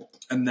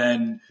 And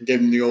then gave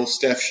him the old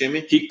Steph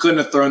shimmy. He couldn't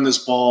have thrown this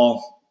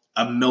ball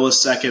a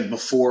millisecond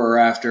before or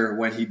after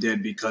when he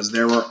did because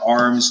there were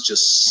arms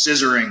just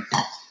scissoring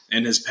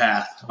in his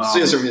path.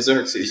 Scissor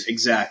Xerxes.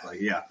 Exactly,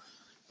 yeah.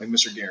 Like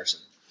Mr.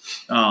 Garrison.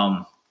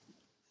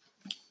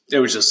 It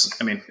was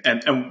just,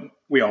 and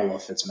we all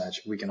love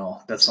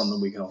Fitzmagic. That's something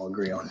we can all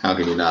agree on. How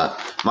can you not?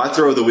 My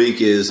throw of the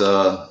week is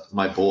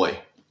my boy,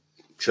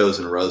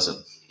 Chosen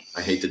Rosen.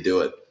 I hate to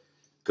do it.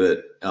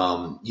 But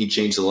he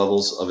changed the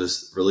levels of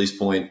his release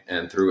point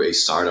and threw a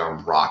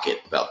sidearm rocket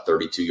about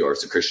 32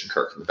 yards to Christian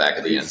Kirk in the back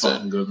of the end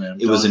zone. Good, man.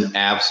 It was an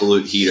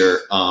absolute heater.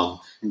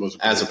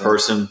 As a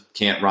person,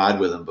 can't ride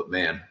with him, but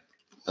man,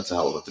 That's a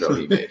hell of a throw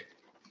he made.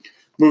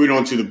 Moving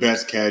on to the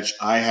best catch,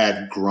 I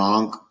had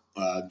Gronk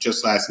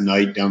just last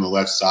night down the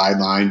left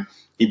sideline.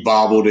 He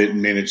bobbled it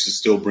and managed to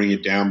still bring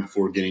it down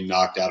before getting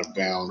knocked out of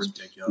bounds.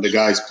 Ridiculous. The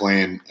guy's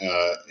playing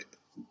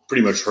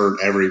pretty much hurt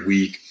every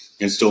week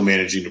and still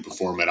managing to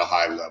perform at a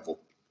high level.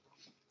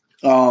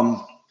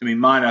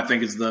 Mine I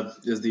think is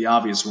the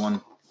obvious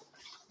one.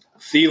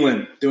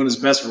 Thielen doing his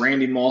best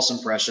Randy Moss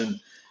impression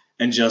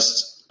and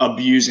just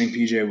abusing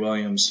PJ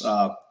Williams,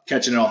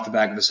 catching it off the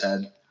back of his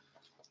head.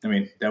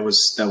 That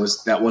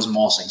was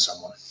mossing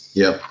someone.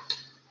 Yep.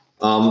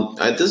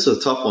 This is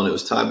a tough one. It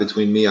was tied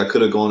between me. I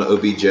could have gone to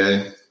OBJ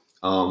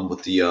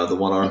with the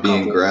one arm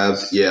being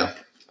grabbed. Yeah.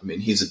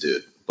 He's a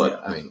dude.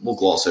 But, we'll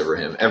gloss over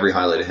him. Every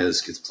highlight of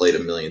his gets played a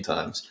million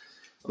times.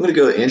 I'm going to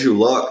go Andrew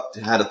Luck.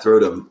 Had to throw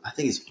to, I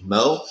think it's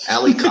Mo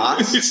Ali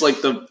Cox. It's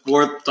like the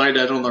fourth tight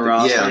end on the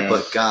roster. Yeah,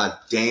 but god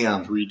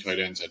damn. 3 tight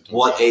ends.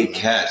 What a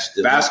catch.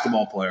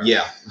 Basketball player.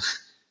 Yeah.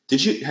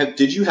 Did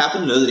you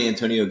happen to know that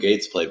Antonio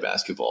Gates played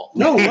basketball?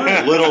 No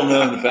way. Little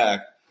known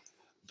fact.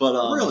 But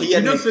really?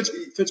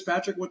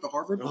 Fitzpatrick went to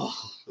Harvard? Oh,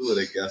 who would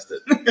have guessed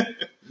it?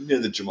 You know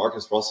that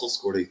Jamarcus Russell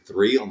scored a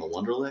 3 on the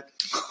Wonderlic?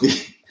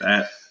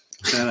 That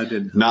I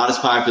did. Not as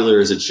popular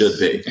as it should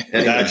be.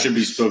 That should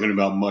be spoken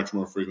about much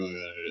more frequently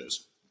than it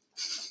is.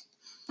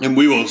 And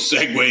we will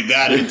segue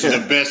that into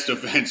the best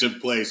defensive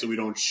play so we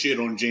don't shit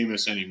on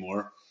Jameis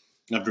anymore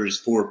after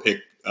his 4-pick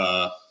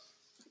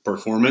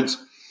performance.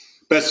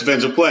 Best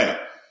defensive play.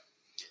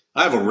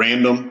 I have a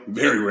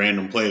very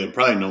random play that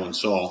probably no one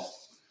saw.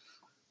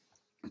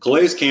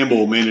 Calais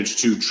Campbell managed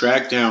to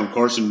track down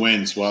Carson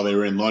Wentz while they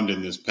were in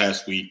London this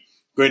past week.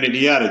 Granted,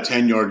 he had a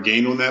 10-yard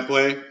gain on that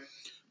play,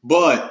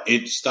 but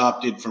it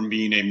stopped it from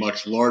being a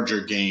much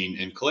larger gain.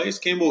 And Calais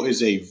Campbell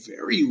is a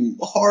very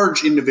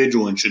large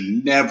individual and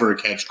should never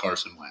catch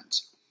Carson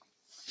Wentz.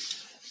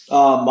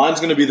 Mine's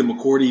going to be the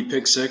McCourty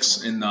pick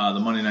 6 in the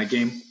Monday night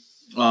game.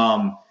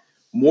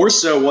 More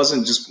so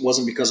wasn't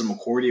because of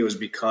McCourty. It was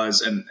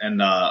because,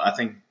 and I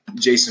think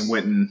Jason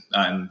Witten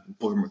and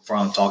Booker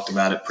McFarland talked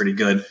about it pretty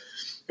good.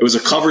 It was a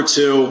cover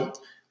 2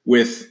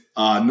 with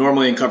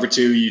normally in cover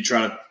 2 you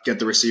try to get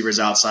the receivers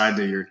outside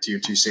to your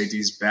 2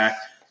 safeties back,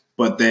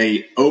 but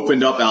they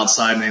opened up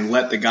outside and they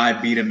let the guy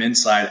beat him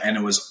inside, and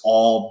it was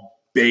all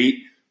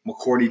bait.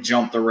 McCourty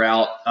jumped the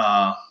route.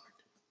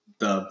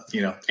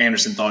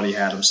 Anderson thought he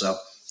had him, so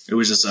it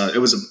was just it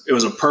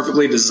was a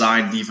perfectly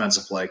designed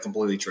defensive play,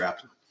 completely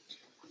trapped.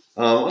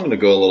 I'm going to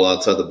go a little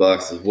outside the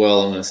box as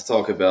well. I'm going to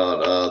talk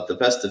about the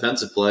best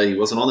defensive play. He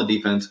wasn't on the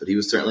defense, but he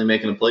was certainly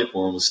making a play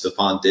for him, was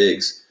Stephon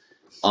Diggs.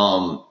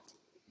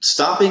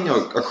 Stopping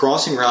a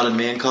crossing route in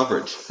man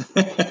coverage.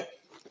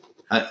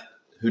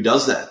 Who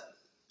does that?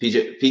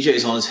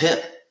 PJ's on his hip.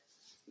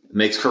 It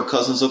makes Kirk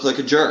Cousins look like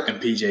a jerk. And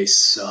PJ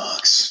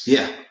sucks.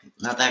 Yeah,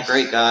 not that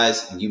great,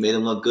 guys. And you made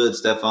him look good,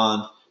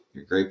 Stephon.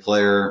 You're a great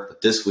player.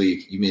 But this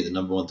week, you made the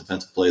number 1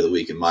 defensive play of the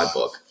week in my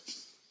book.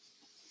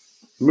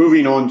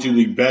 Moving on to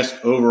the best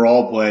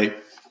overall play.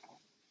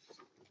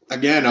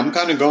 Again, I'm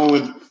kind of going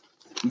with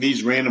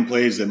these random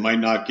plays that might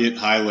not get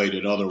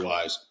highlighted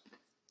otherwise.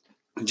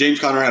 James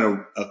Conner had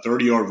a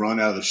 30-yard run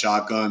out of the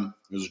shotgun.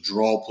 It was a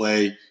draw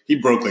play. He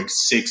broke like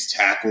 6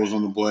 tackles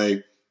on the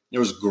play.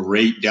 There was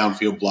great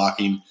downfield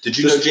blocking. Did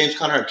you know James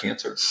Conner had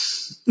cancer?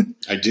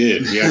 I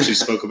did. We actually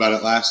spoke about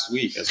it last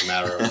week, as a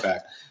matter of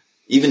fact.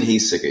 Even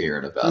he's sick of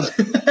hearing about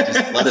it.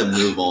 Just let him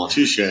move on.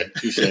 Touche.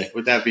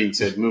 With that being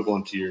said, move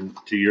on to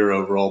your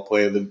overall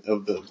play of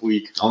the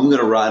week. I'm going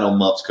to ride on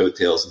Mupp's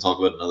coattails and talk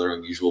about another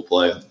unusual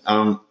play. I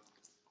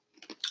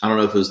don't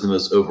know if it was the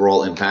most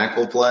overall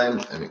impactful play,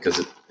 because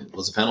it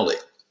was a penalty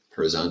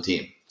for his own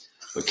team.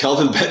 But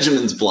Kelvin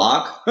Benjamin's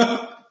block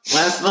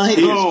last night.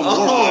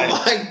 Oh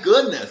my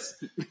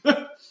goodness!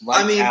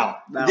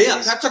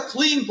 That's a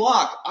clean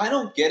block. I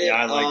don't get it. Yeah,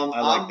 I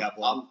like that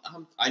block.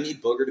 I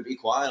need Booger to be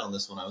quiet on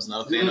this one. I was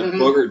not a fan of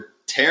Booger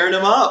tearing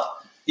him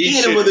up. He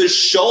hit him with his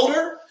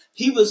shoulder.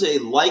 He was a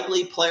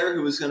likely player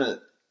who was going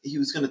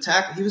to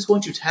tackle. He was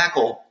going to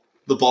tackle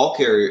the ball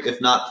carrier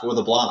if not for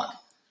the block.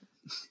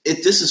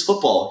 This is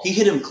football. He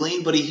hit him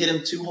clean, but he hit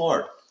him too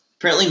hard.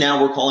 Apparently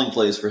now we're calling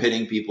plays for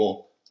hitting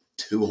people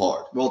too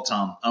hard. Well,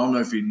 Tom, I don't know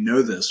if you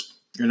know this.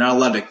 You're not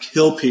allowed to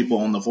kill people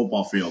on the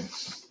football field.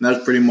 And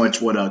that's pretty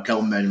much what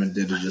Kelvin Benjamin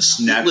did, to just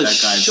snap that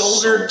guy's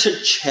shoulder to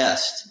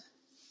chest.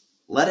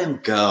 Let him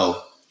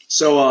go.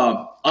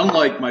 So,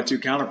 unlike my 2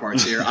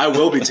 counterparts here, I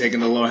will be taking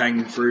the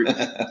low-hanging fruit.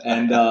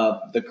 And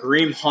the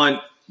Kareem Hunt,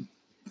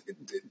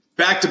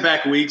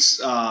 back-to-back weeks,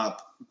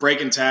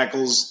 breaking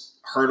tackles,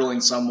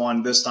 hurdling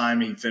someone. This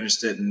time he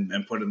finished it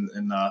and put him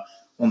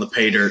on the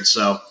pay dirt.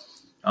 So,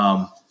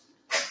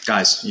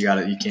 guys,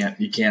 you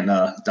can't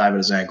dive at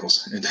his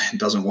ankles. It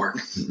doesn't work.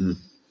 Mm-mm.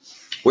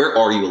 Where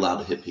are you allowed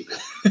to hit people?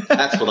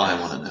 That's what I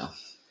want to know.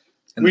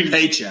 And the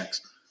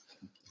paychecks.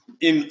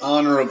 In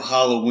honor of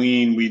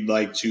Halloween, we'd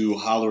like to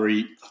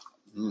hollerate.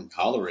 Yeah.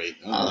 All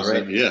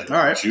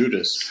right.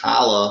 Judas.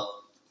 Holla.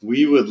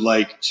 We would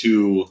like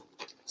to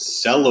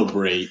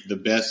celebrate the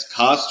best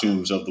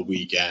costumes of the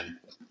weekend.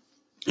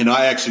 And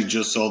I actually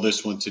just saw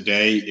this one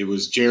today. It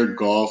was Jared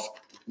Goff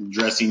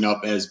dressing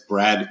up as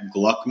Brad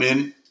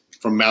Gluckman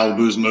from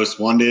Malibu's Most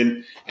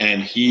Wanted,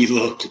 and he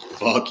looked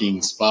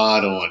fucking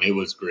spot on. It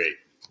was great.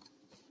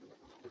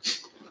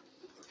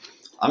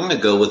 I'm going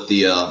to go with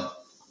the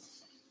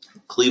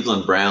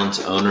Cleveland Browns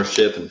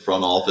ownership and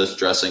front office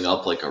dressing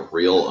up like a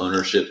real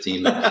ownership team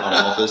in the front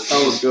office.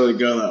 I was going to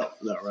go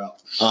that route.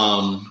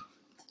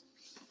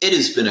 It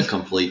has been a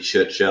complete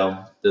shit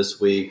show this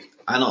week.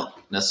 I don't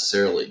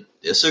necessarily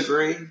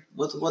disagree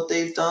with what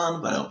they've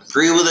done, but I don't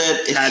agree with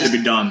it. It had to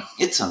be done.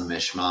 It's a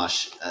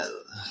mishmash.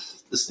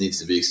 This needs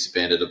to be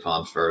expanded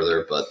upon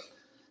further, but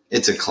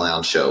it's a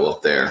clown show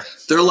up there.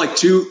 They're like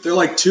two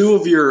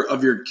of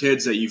your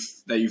kids that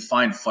you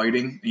find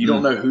fighting. You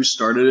don't know who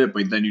started it,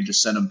 but then you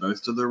just send them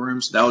both to their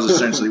rooms. That was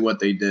essentially what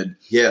they did.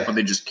 Yeah. But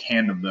they just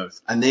canned them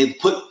both. And they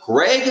put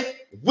Greg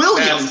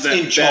Williams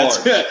in charge.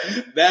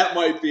 That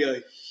might be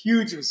a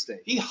huge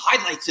mistake. He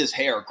highlights his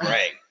hair,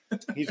 Greg.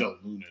 He's a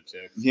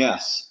lunatic.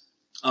 Yes.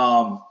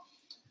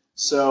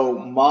 So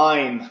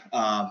mine,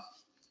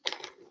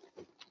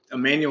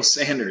 Emmanuel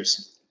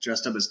Sanders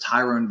dressed up as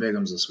Tyrone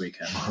Biggums this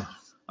weekend.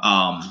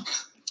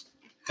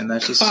 And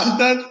that's just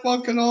that's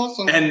fucking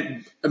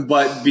awesome.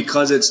 But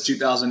because it's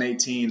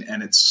 2018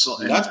 and that's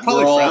probably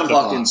we're all frowned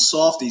fucking upon.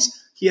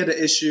 softies, he had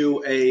to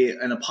issue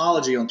an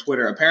apology on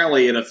Twitter.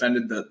 Apparently, it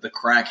offended the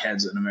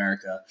crackheads in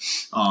America.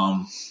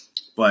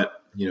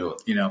 But you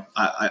know,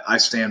 I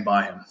stand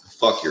by him.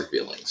 Fuck your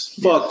feelings.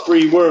 Fuck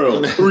free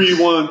world.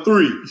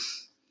 313.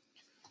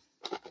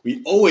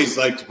 We always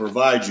like to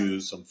provide you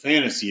some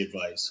fantasy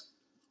advice.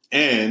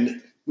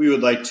 And we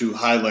would like to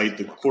highlight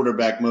the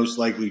quarterback most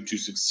likely to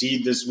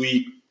succeed this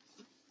week.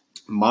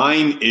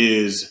 Mine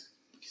is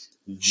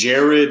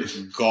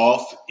Jared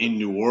Goff in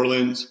New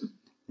Orleans.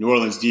 New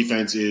Orleans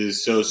defense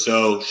is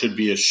so-so, should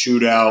be a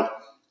shootout.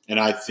 And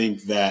I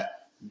think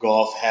that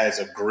Goff has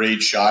a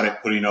great shot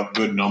at putting up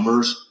good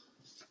numbers.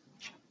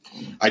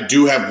 I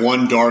do have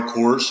one dark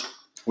horse,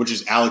 which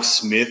is Alex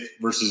Smith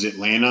versus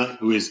Atlanta,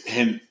 who is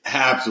an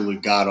absolutely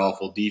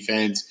god-awful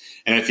defense.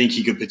 And I think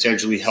he could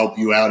potentially help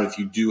you out if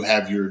you do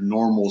have your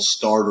normal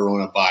starter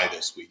on a bye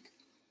this week.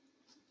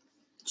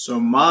 So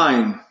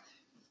mine,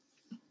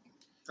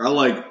 I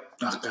like,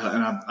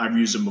 and I've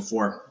used them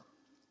before.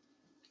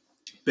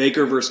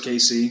 Baker versus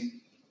KC.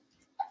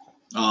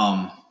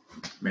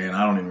 Man,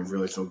 I don't even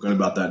really feel good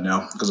about that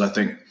now because I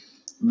think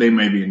they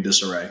may be in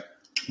disarray.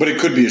 But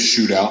it could be a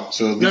shootout,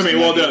 so they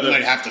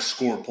might have to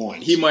score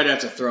points. He might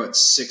have to throw it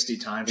 60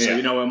 times.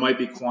 Yeah. So, it might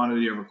be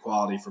quantity over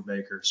quality for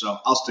Baker. So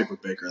I'll stick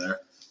with Baker there.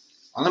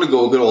 I'm going to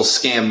go with good old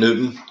Scam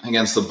Newton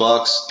against the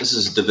Bucks. This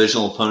is a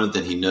divisional opponent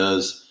that he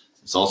knows.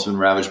 It's also been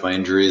ravaged by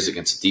injuries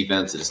against a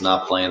defense that is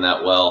not playing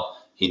that well.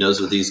 He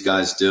knows what these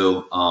guys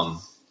do.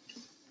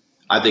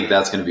 I think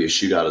that's going to be a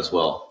shootout as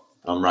well.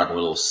 I'm rocking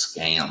with a little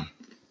Scam.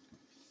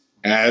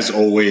 As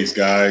always,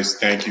 guys,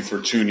 thank you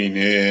for tuning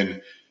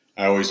in.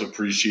 I always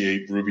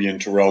appreciate Ruby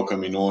and Terrell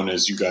coming on.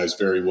 As you guys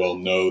very well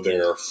know, they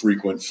are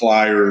frequent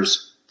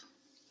flyers.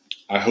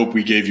 I hope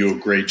we gave you a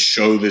great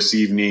show this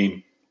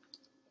evening.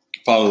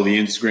 Follow the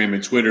Instagram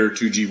and Twitter,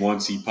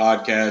 2G1C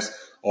Podcast,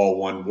 all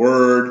one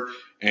word.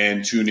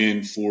 And tune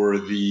in for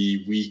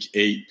the Week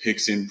 8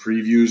 picks and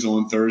previews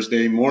on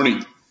Thursday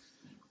morning.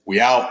 We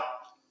out.